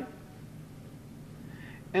life,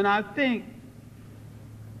 and I think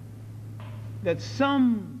that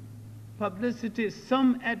some publicity,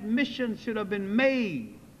 some admission should have been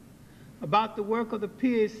made about the work of the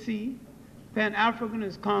PAC,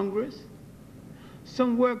 Pan-Africanist Congress.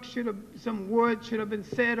 Some words should have been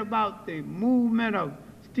said about the movement of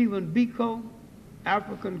Stephen Biko,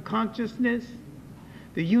 African consciousness,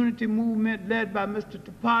 the unity movement led by Mr.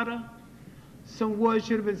 Tapata. Some words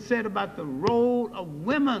should have been said about the role of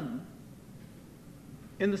women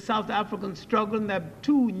in the South African struggle, and there are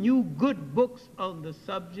 2 new good books on the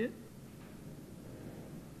subject.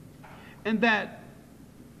 And that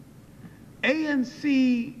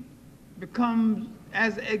ANC becomes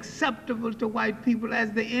as acceptable to white people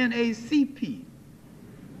as the NACP.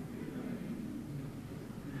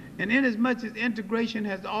 And inasmuch as integration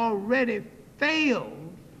has already failed,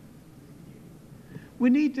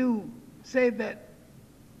 we need to say that,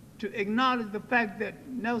 to acknowledge the fact that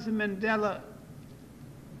Nelson Mandela,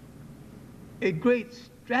 a great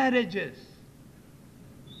strategist,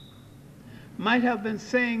 might have been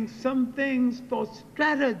saying some things for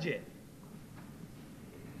strategy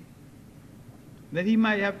that he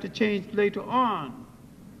might have to change later on,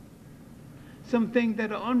 some things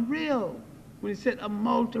that are unreal when he said a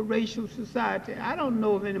multiracial society. I don't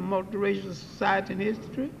know of any multiracial society in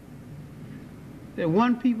history that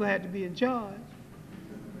one people had to be in charge.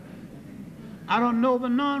 I don't know of a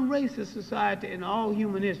non-racist society in all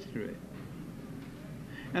human history.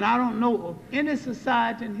 And I don't know of any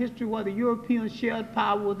society in history where the Europeans shared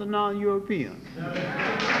power with the non-Europeans.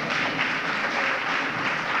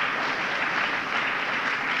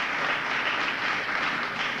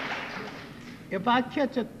 If I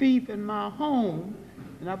catch a thief in my home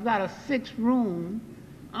and I've got a 6th room,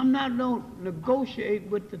 I'm not going to negotiate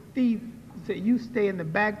with the thief and say, you stay in the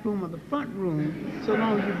back room or the front room so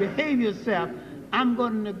long as you behave yourself. I'm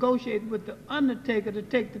going to negotiate with the undertaker to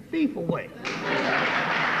take the thief away.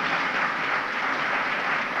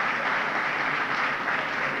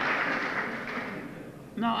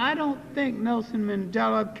 Now, I don't think Nelson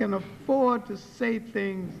Mandela can afford to say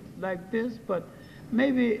things like this, but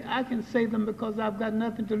maybe I can say them because I've got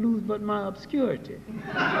nothing to lose but my obscurity.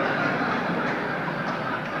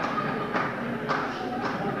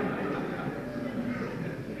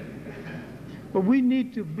 But we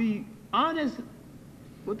need to be honest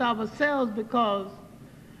with ourselves because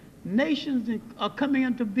nations are coming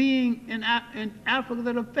into being in Africa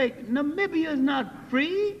that are fake. Namibia is not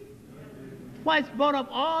free. Whites bought up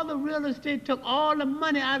all the real estate, took all the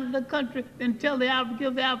money out of the country, then give the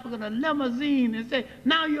African a limousine and say,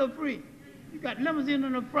 now you're free. You got limousine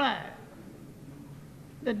on the fry.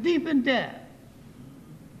 They're deep in debt.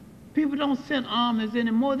 People don't send armies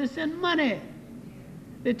anymore, they send money.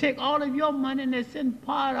 They take all of your money and they send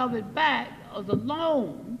part of it back as a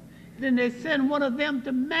loan. Then they send one of them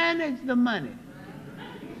to manage the money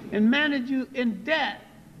and manage you in debt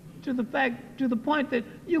to the point that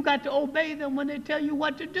you got to obey them when they tell you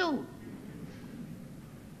what to do.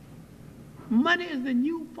 Money is the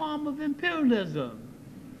new form of imperialism.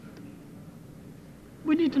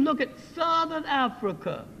 We need to look at Southern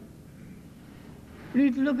Africa. We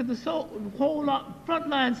need to look at the whole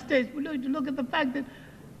frontline states. We need to look at the fact that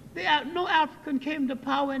no African came to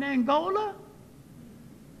power in Angola.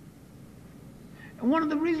 And one of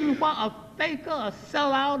the reasons why a faker, a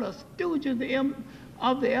sellout, a stooge of the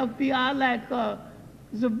FBI like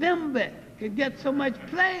Zavimbe can get so much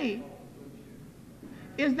play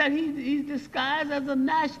is that he's disguised as a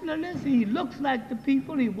nationalist. He looks like the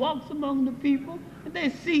people, he walks among the people, and they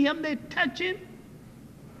see him, they touch him.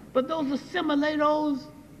 But those assimilators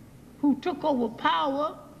who took over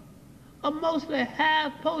power are mostly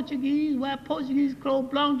half Portuguese, wear Portuguese clothes,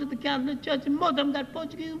 belong to the Catholic Church, and most of them got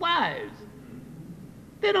Portuguese wives.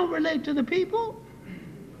 They don't relate to the people.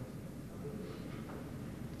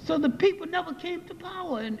 So the people never came to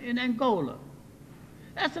power in Angola.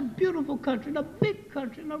 That's a beautiful country, and a big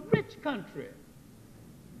country, and a rich country.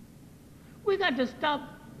 We got to stop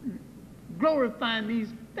glorifying these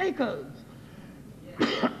fakers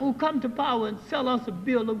who come to power and sell us a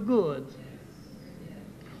bill of goods.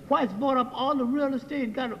 Whites bought up all the real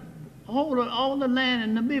estate, got a hold of all the land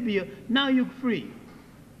in Namibia. Now you're free.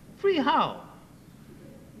 Free how?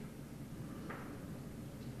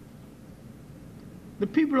 The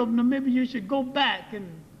people of Namibia should go back and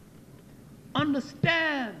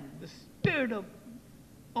understand the spirit of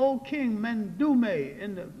old King Mandume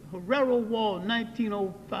in the Herero War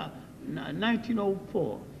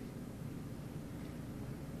 1904.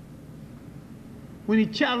 When he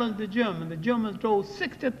challenged the Germans drove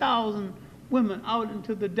 60,000 women out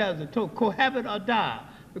into the desert to cohabit or die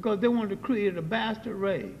because they wanted to create a bastard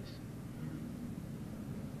race.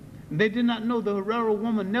 They did not know the Herero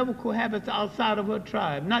woman never cohabits outside of her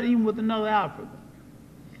tribe, not even with another African.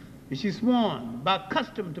 And she sworn by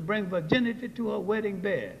custom to bring virginity to her wedding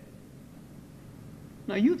bed.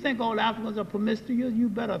 Now you think all Africans are promiscuous, you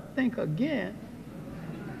better think again.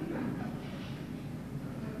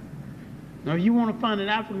 Now you want to find an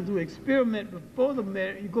African who experiment before the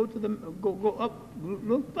marriage, you go up,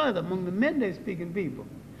 look further among the Mende-speaking people.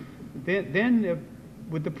 Then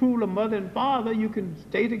with the approval of mother and father, you can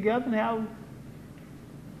stay together and have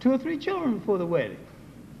 2 or 3 children before the wedding.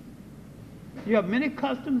 You have many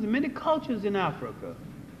customs and many cultures in Africa.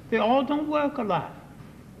 They all don't work alike.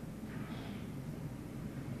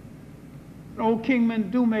 Old King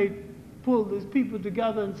Mandume pulled his people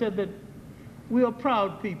together and said that we are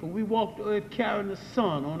proud people. We walk the earth carrying the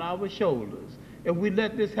sun on our shoulders. If we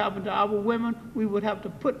let this happen to our women, we would have to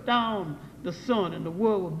put down the sun and the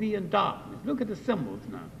world would be in darkness. Look at the symbols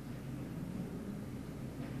now.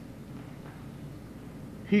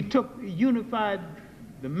 He unified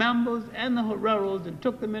the Mambas and the Hereros and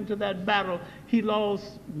took them into that battle. He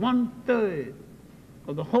lost 1/3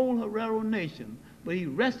 of the whole Herero nation, but he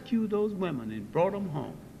rescued those women and brought them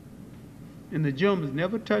home. And the Germans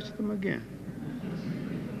never touched them again.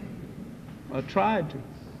 or tried to.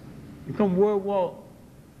 And come World War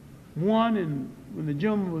I, and when the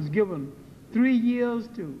German was given 3 years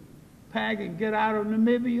to pack and get out of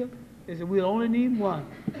Namibia, they said, we'll only need 1.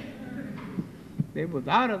 They was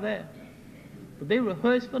out of that. But they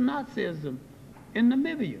rehearsed for Nazism in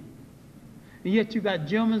Namibia. And yet you got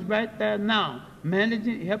Germans right there now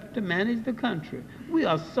helping to manage the country. We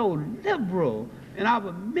are so liberal, and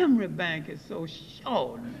our memory bank is so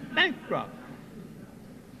short, bankrupt.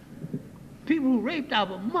 People who raped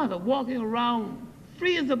our mother walking around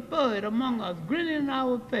free as a bird among us, grinning in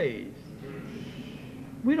our face.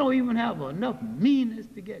 We don't even have enough meanness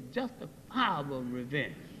to get justifiable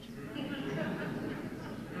revenge.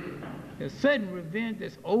 There's certain revenge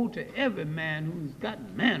that's owed to every man who's got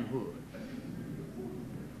manhood.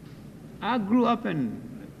 I grew up in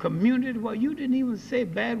a community where you didn't even say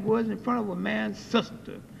bad words in front of a man's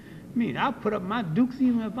sister. I mean, I put up my dukes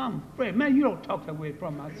even if I'm afraid. Man, you don't talk that way in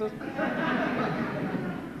front of my sister.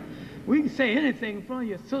 We can say anything in front of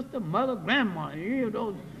your sister, mother, grandma. You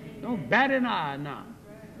don't bat an eye now.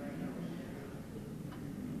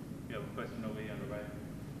 You have a question over here on the right.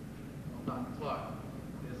 Dr. Clarke,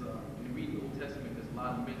 when you read the Old Testament, there's a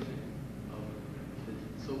lot of mention of the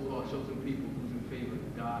so-called chosen people who's in favor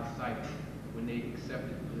of God's sight when they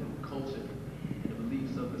accepted the culture and the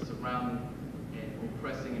beliefs of the surrounding and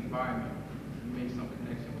oppressing environment. You made some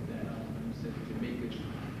connection with that. You said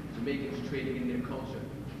Jamaicans trading in their culture.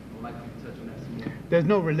 I'd like you to touch on that some more. There's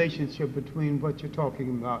no relationship between what you're talking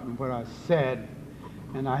about and what I said.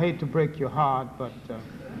 And I hate to break your heart, but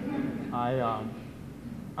I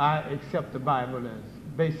accept the Bible as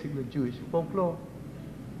basically Jewish folklore.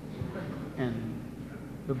 And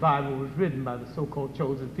the Bible was written by the so-called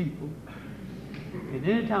chosen people. And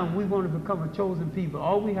anytime we want to become a chosen people,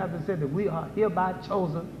 all we have to say that we are hereby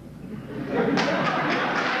chosen.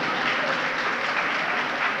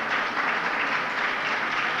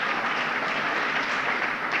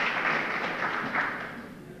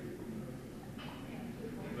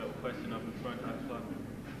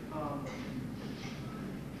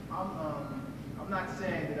 I'm not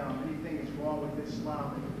saying that anything is wrong with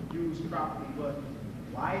Islam used properly, but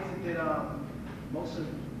why is it that most of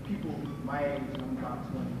the people my age, I'm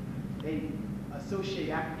about 20, they associate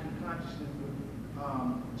African consciousness with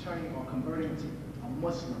turning or converting to a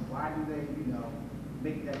Muslim? Why do they,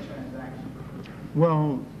 make that transaction?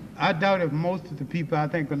 Well, I doubt if most of the people, I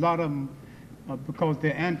think a lot of them, because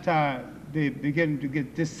they begin to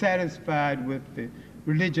get dissatisfied with the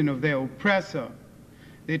religion of their oppressor,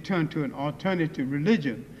 they turn to an alternative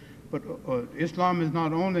religion. But Islam is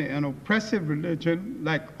not only an oppressive religion,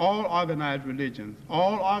 like all organized religions.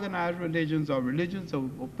 All organized religions are religions of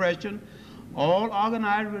oppression. All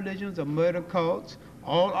organized religions are murder cults.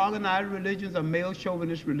 All organized religions are male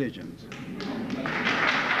chauvinist religions.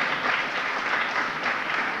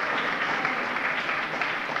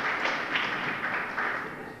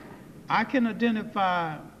 I can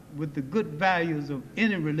identify with the good values of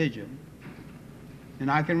any religion, and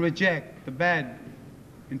I can reject the bad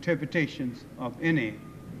interpretations of any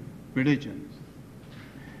religions.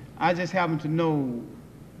 I just happen to know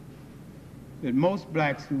that most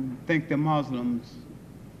blacks who think they're Muslims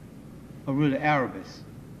are really Arabists.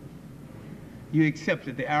 You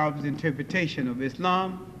accepted the Arabs' interpretation of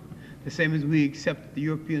Islam, the same as we accept the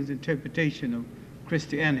Europeans' interpretation of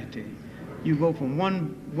Christianity. You go from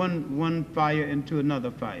one fire into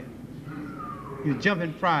another fire. You jump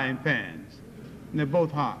in frying pans, and they're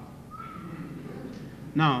both hot.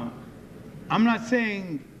 Now, I'm not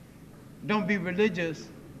saying don't be religious.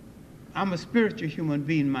 I'm a spiritual human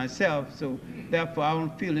being myself, so therefore I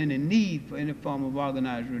don't feel any need for any form of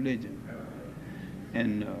organized religion.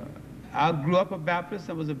 And I grew up a Baptist.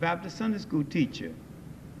 I was a Baptist Sunday school teacher.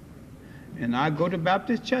 And I go to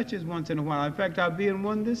Baptist churches once in a while. In fact, I'll be in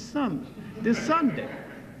one this Sunday.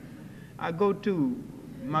 I go to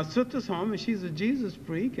my sister's home, and she's a Jesus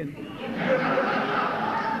freak, and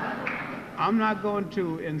I'm not going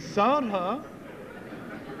to insult her.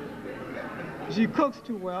 She cooks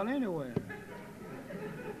too well anyway.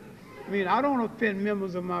 I mean, I don't offend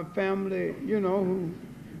members of my family, who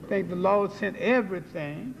think the Lord sent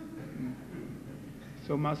everything.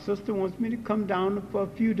 So my sister wants me to come down for a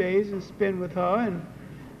few days and spend with her,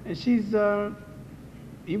 and she's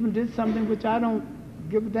even did something which I don't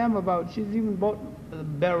give a damn about. She's even bought a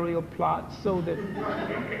burial plot so that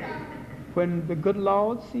when the good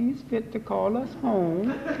Lord sees fit to call us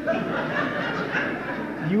home,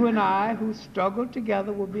 you and I, who struggled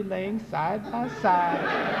together, will be laying side by side,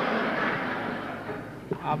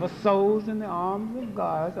 our souls in the arms of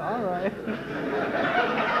God. All right.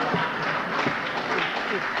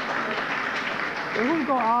 So who's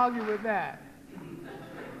going to argue with that?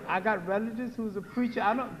 I got relatives who's a preacher.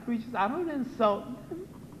 I don't insult them.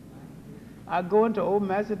 I go into Old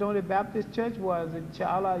Macedonia Baptist Church where as a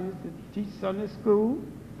child I used to teach Sunday school.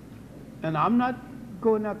 And I'm not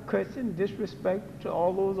going out cursing, disrespect to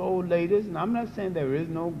all those old ladies. And I'm not saying there is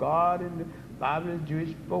no God in the Bible and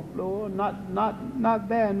Jewish folklore. Not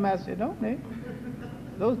there in Macedonia.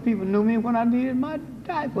 Those people knew me when I needed my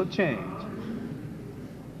diaper change.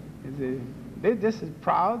 They're just as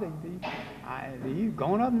proud. He's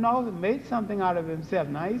gone up north and made something out of himself.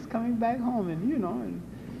 Now he's coming back home and, you know, and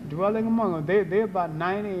dwelling among them. They're about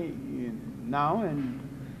 90 now,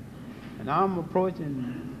 and I'm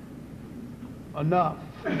approaching enough.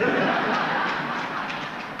 I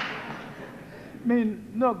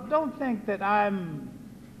mean, look, don't think that I'm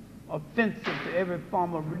offensive to every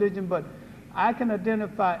form of religion, but I can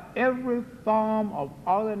identify every form of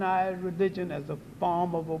organized religion as a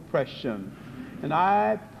form of oppression. And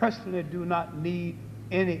I personally do not need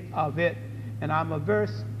any of it. And I'm a very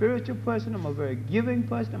spiritual person, I'm a very giving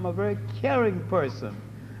person, I'm a very caring person.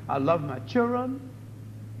 I love my children.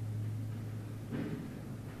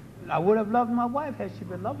 I would have loved my wife had she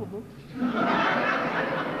been lovable.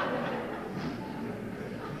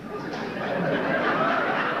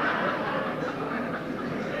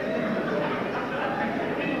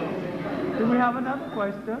 Do we have another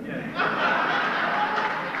question?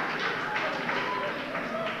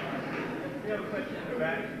 We have a question in the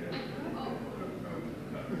back.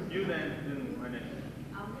 You then my name.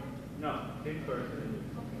 No, him first.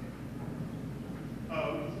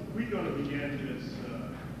 We're going to begin this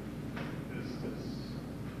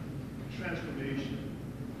transformation,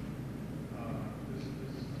 this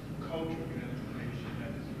cultural transformation at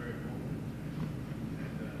this very moment.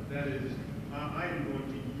 And that is, I am going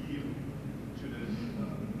to yield to this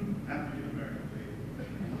African American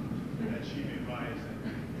lady that she may rise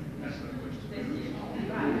and ask her question.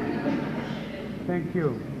 Thank you.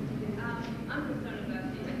 I'm concerned about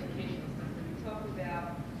the educational system. We talk about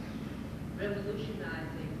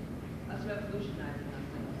revolutionizing ourselves.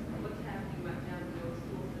 What's happening right now in the Newark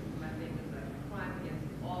school system, I think, is a crime against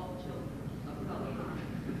all children of color.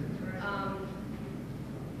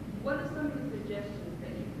 What are some of the suggestions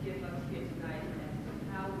that you give us here tonight as to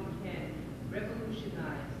how we can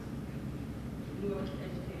revolutionize New York's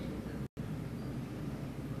education system?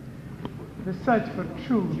 The search for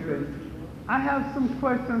truth. I have some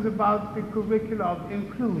questions about the curricula of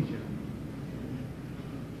inclusion.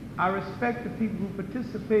 I respect the people who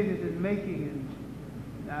participated in making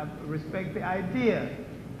it. I respect the idea.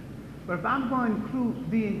 But if I'm going to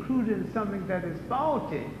be included in something that is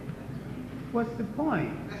faulty, what's the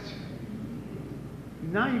point?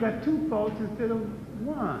 Now you got two faults instead of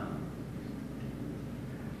one.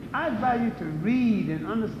 I advise you to read and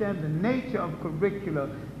understand the nature of curricula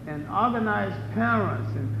and organize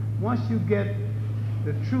parents. And once you get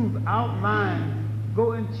the truth outlined,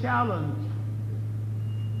 go and challenge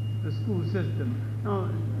the school system.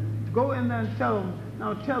 Now, go in there and tell them,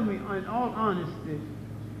 now tell me, in all honesty,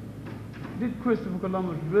 did Christopher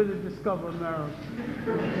Columbus really discover America?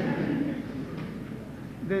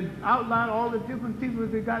 Then outline all the different people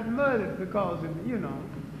that got murdered because of, you know,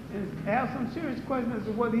 and ask some serious questions as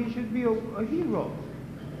to whether he should be a hero.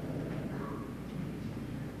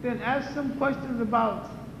 Then ask some questions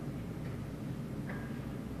about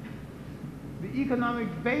the economic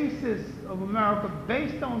basis of America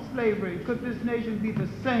based on slavery. Could this nation be the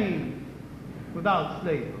same without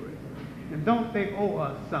slavery? And don't they owe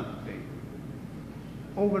us something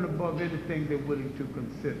over and above anything they're willing to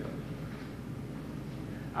consider?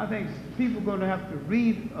 I think people are going to have to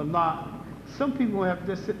read a lot. Some people will have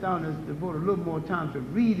to just sit down and devote a little more time to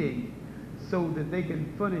reading so that they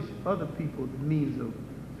can furnish other people the means of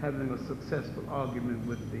having a successful argument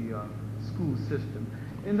with the school system.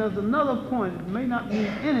 And there's another point, it may not mean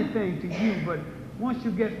anything to you, but once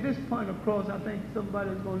you get this point across, I think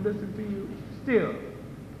somebody's going to listen to you still.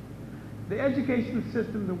 The educational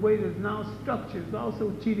system, the way it is now structured, is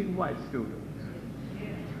also cheating white students.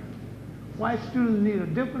 White students need a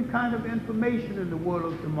different kind of information in the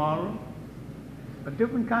world of tomorrow, a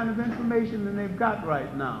different kind of information than they've got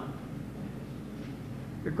right now.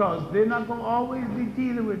 Because they're not going to always be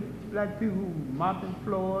dealing with black people who mopping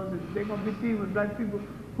floors, and they're going to be dealing with black people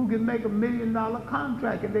who can make $1 million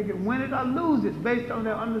contract and they can win it or lose it based on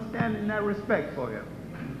their understanding and their respect for him.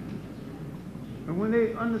 And when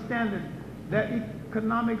they understand that their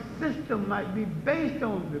economic system might be based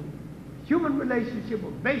on the human relationship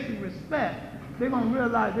of basic respect, they're going to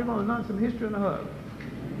realize they're going to learn some history in a hurry.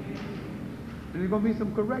 And there's going to be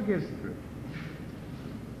some correct history.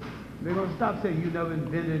 They're going to stop saying you never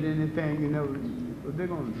invented anything, you never. But they're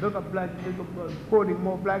going to look up black, they're going to quoting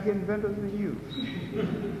more black inventors than you.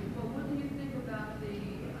 Well, what do you think about the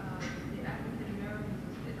African Americans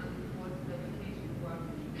who sit on the boards of education who are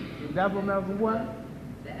contributing? The American what?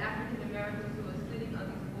 The African Americans who are sitting on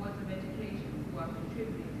these boards of education who are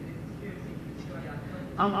contributing to the conspiracy to destroy our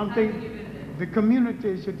country. I'm thinking the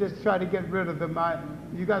community should just try to get rid of them.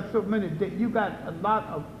 You got so many, you got a lot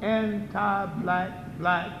of anti-black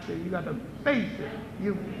blacks, and you got to face it.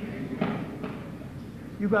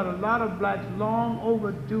 You got a lot of blacks long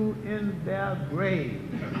overdue in their graves.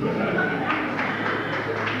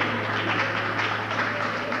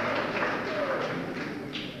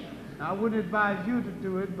 I wouldn't advise you to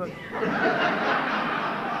do it, but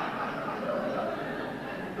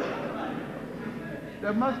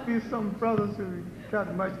there must be some brothers who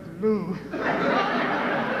got much to lose. Sir,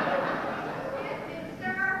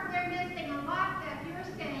 we're missing a lot that you're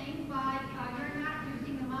saying, but you're not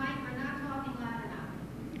using the mic or not talking loud enough.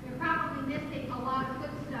 You're probably missing a lot of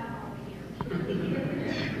good stuff over here.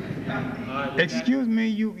 Excuse me,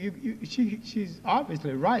 she's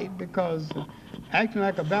obviously right, because acting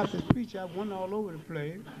like a Baptist preacher, I went all over the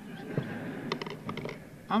place.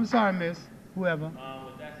 I'm sorry, miss, whoever. With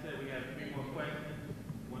that said, we have 3 more questions.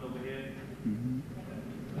 One over here.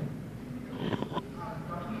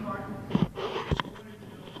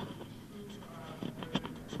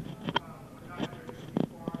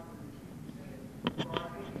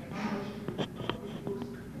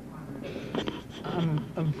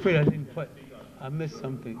 I'm afraid I didn't quite, I missed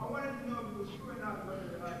something. I wanted to know if it was true or not whether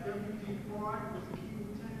W.D. Clarke was the key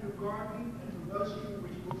lieutenant of Garvey and to Welsh Street,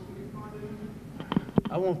 which books we can find it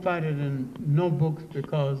in? I won't find it in no books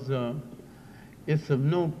because it's of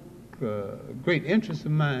no great interest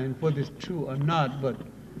of mine whether it's true or not, but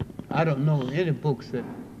I don't know any books that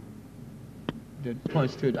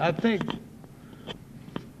points to it. I think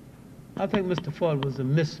Mr. Ford was a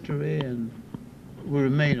mystery and will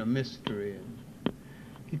remain a mystery.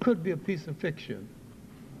 He could be a piece of fiction.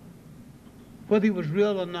 Whether he was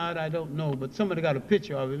real or not, I don't know, but somebody got a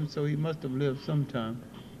picture of him, so he must have lived sometime.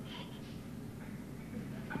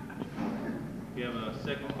 We have a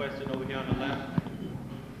second question over here on the left.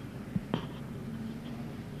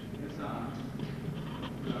 Yes,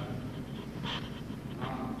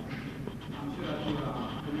 I'm sure that you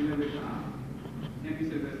are familiar with Henry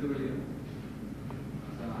Williams,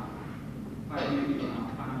 pioneer of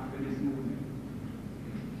Pan-Africanist movement.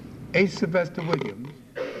 H. Sylvester Williams.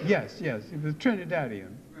 Yes, he was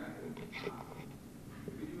Trinidadian. Right.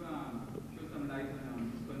 Could you show some light on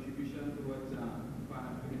his contribution towards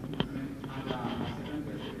Pan-Africanist movement? And my second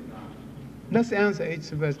question is Let's answer H.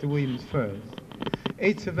 Sylvester Williams first.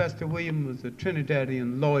 H. Sylvester Williams was a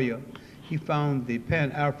Trinidadian lawyer. He found the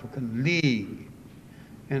Pan-African League,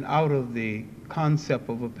 and out of the concept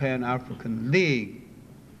of a Pan-African League,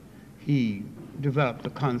 he developed the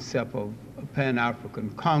concept of a Pan-African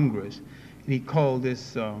Congress, and he called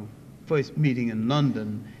this first meeting in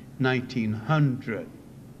London 1900.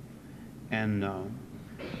 And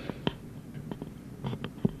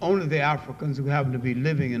only the Africans who happened to be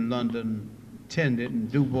living in London attended,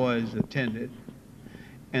 and Du Bois attended,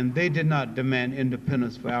 and they did not demand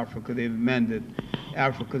independence for Africa. They demanded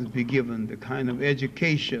Africans be given the kind of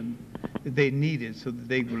education that they needed so that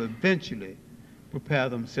they will eventually prepare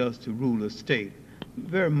themselves to rule a state.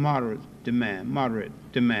 Very moderate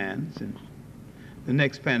demands, and the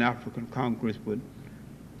next Pan-African Congress would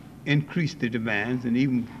increase the demands, and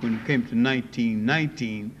even when it came to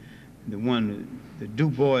 1919, the one that Du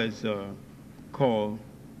Bois called,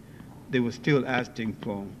 they were still asking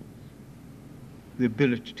for the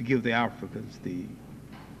ability to give the Africans the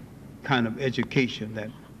kind of education that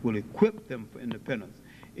will equip them for independence.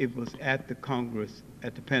 It was at the Congress,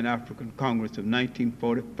 at the Pan-African Congress of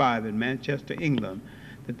 1945 in Manchester, England,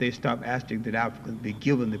 that they stopped asking that Africans be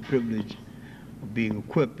given the privilege of being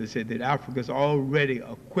equipped. They said that Africa's already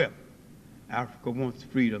equipped. Africa wants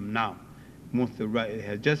freedom now. It wants the right, it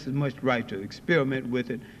has just as much right to experiment with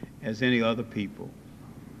it as any other people.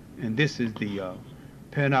 And this is the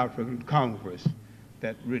Pan-African Congress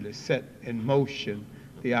that really set in motion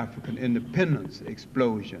the African independence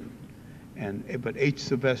explosion. But H.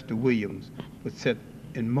 Sylvester Williams would set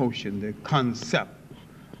in motion the concept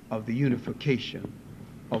of the unification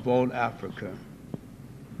of all Africa,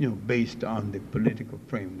 based on the political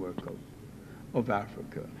framework of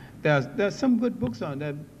Africa. There's some good books on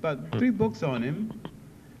that, about 3 books on him.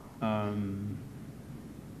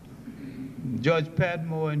 George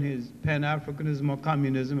Padmore in his Pan-Africanism or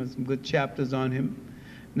Communism has some good chapters on him.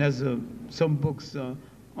 And there's some books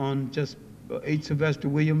on just H. Sylvester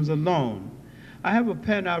Williams alone. I have a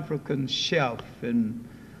Pan-African shelf in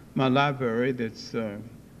my library that's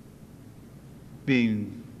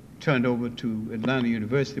being turned over to Atlanta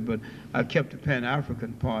University, but I kept the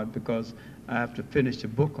Pan-African part because I have to finish a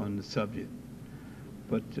book on the subject.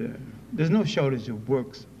 But there's no shortage of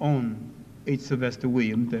works on H. Sylvester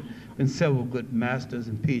Williams. There have been several good master's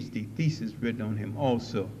and PhD theses written on him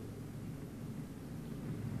also.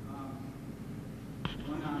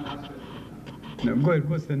 One last question. No, go ahead,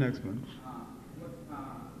 what's the next one?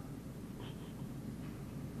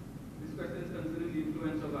 This question is concerning the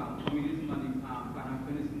influence of communism and the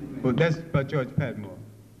Pan-Africanist movement. Well, that's by George Padmore.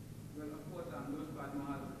 Well, of course, George Padmore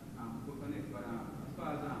has worked on it, but as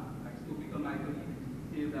far as like Stopical Michael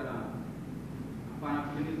says that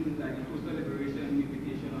Pan-Africanism is like the total liberation and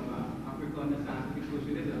unification of Africa under scientific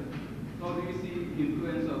socialism. So how do you see the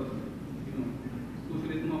influence of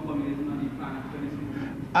socialism or communism and the Pan-Africanist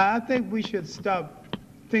movement? I think we should stop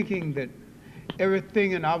thinking that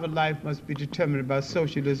everything in our life must be determined by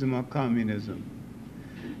socialism or communism.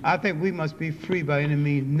 I think we must be free by any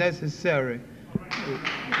means necessary.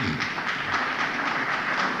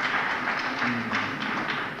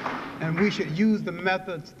 And we should use the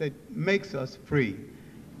methods that makes us free,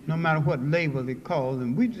 no matter what label they call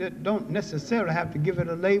them. We don't necessarily have to give it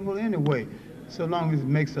a label anyway, so long as it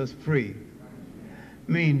makes us free.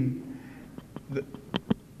 I mean,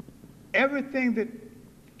 everything that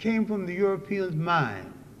came from the Europeans'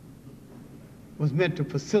 mind was meant to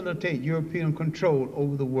facilitate European control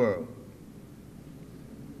over the world.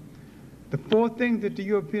 The four things that the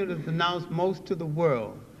Europeans have announced most to the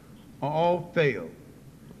world are all failed.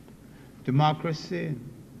 Democracy,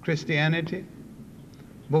 Christianity,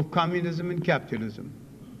 both communism and capitalism,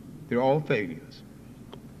 they're all failures.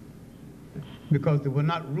 Because they were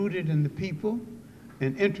not rooted in the people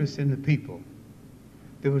and interest in the people.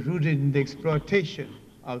 They were rooted in the exploitation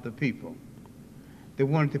of the people. They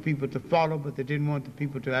wanted the people to follow, but they didn't want the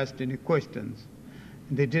people to ask any questions.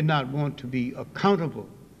 And they did not want to be accountable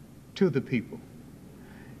to the people.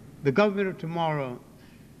 The government of tomorrow,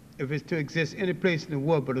 if it's to exist any place in the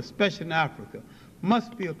world, but especially in Africa,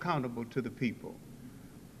 must be accountable to the people.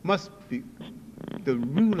 The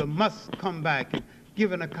ruler must come back and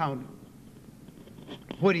give an account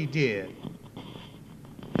of what he did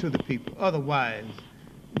to the people. Otherwise,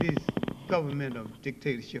 this government of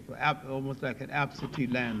dictatorship are almost like an absentee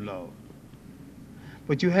landlord.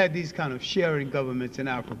 But you had these kind of sharing governments in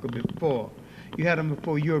Africa before. You had them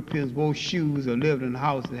before Europeans wore shoes or lived in a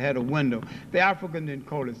house that had a window. The African didn't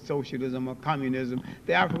call it socialism or communism.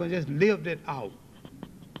 The African just lived it out.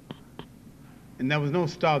 And there was no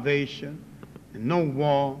starvation and no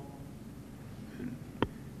war. And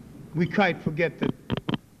we quite forget that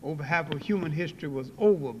over half of human history was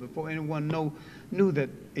over before anyone knew that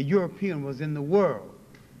a European was in the world.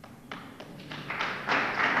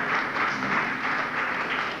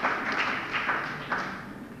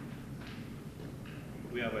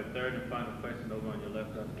 We have a third and final question over on your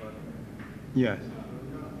left, Dr. Clarke. Yes.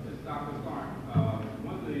 Dr. Clarke,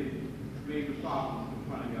 one of the major problems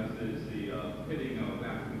confronting us is the pitting of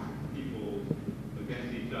African people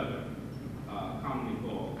against each other, commonly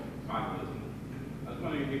called tribalism. I was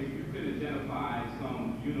wondering if you could identify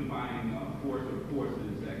some unifying force or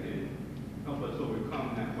forces that can help us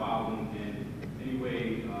overcome that problem, and any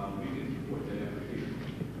way we can support that effort here.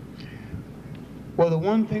 Well, the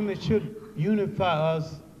one thing that should unify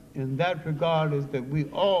us in that regard is that we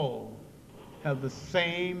all have the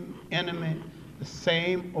same enemy, the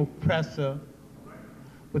same oppressor,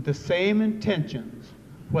 with the same intentions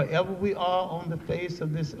wherever we are on the face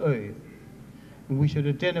of this earth. And we should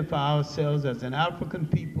identify ourselves as an African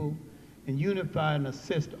people and unify and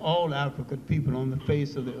assist all African people on the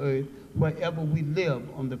face of the earth wherever we live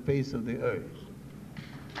on the face of the earth.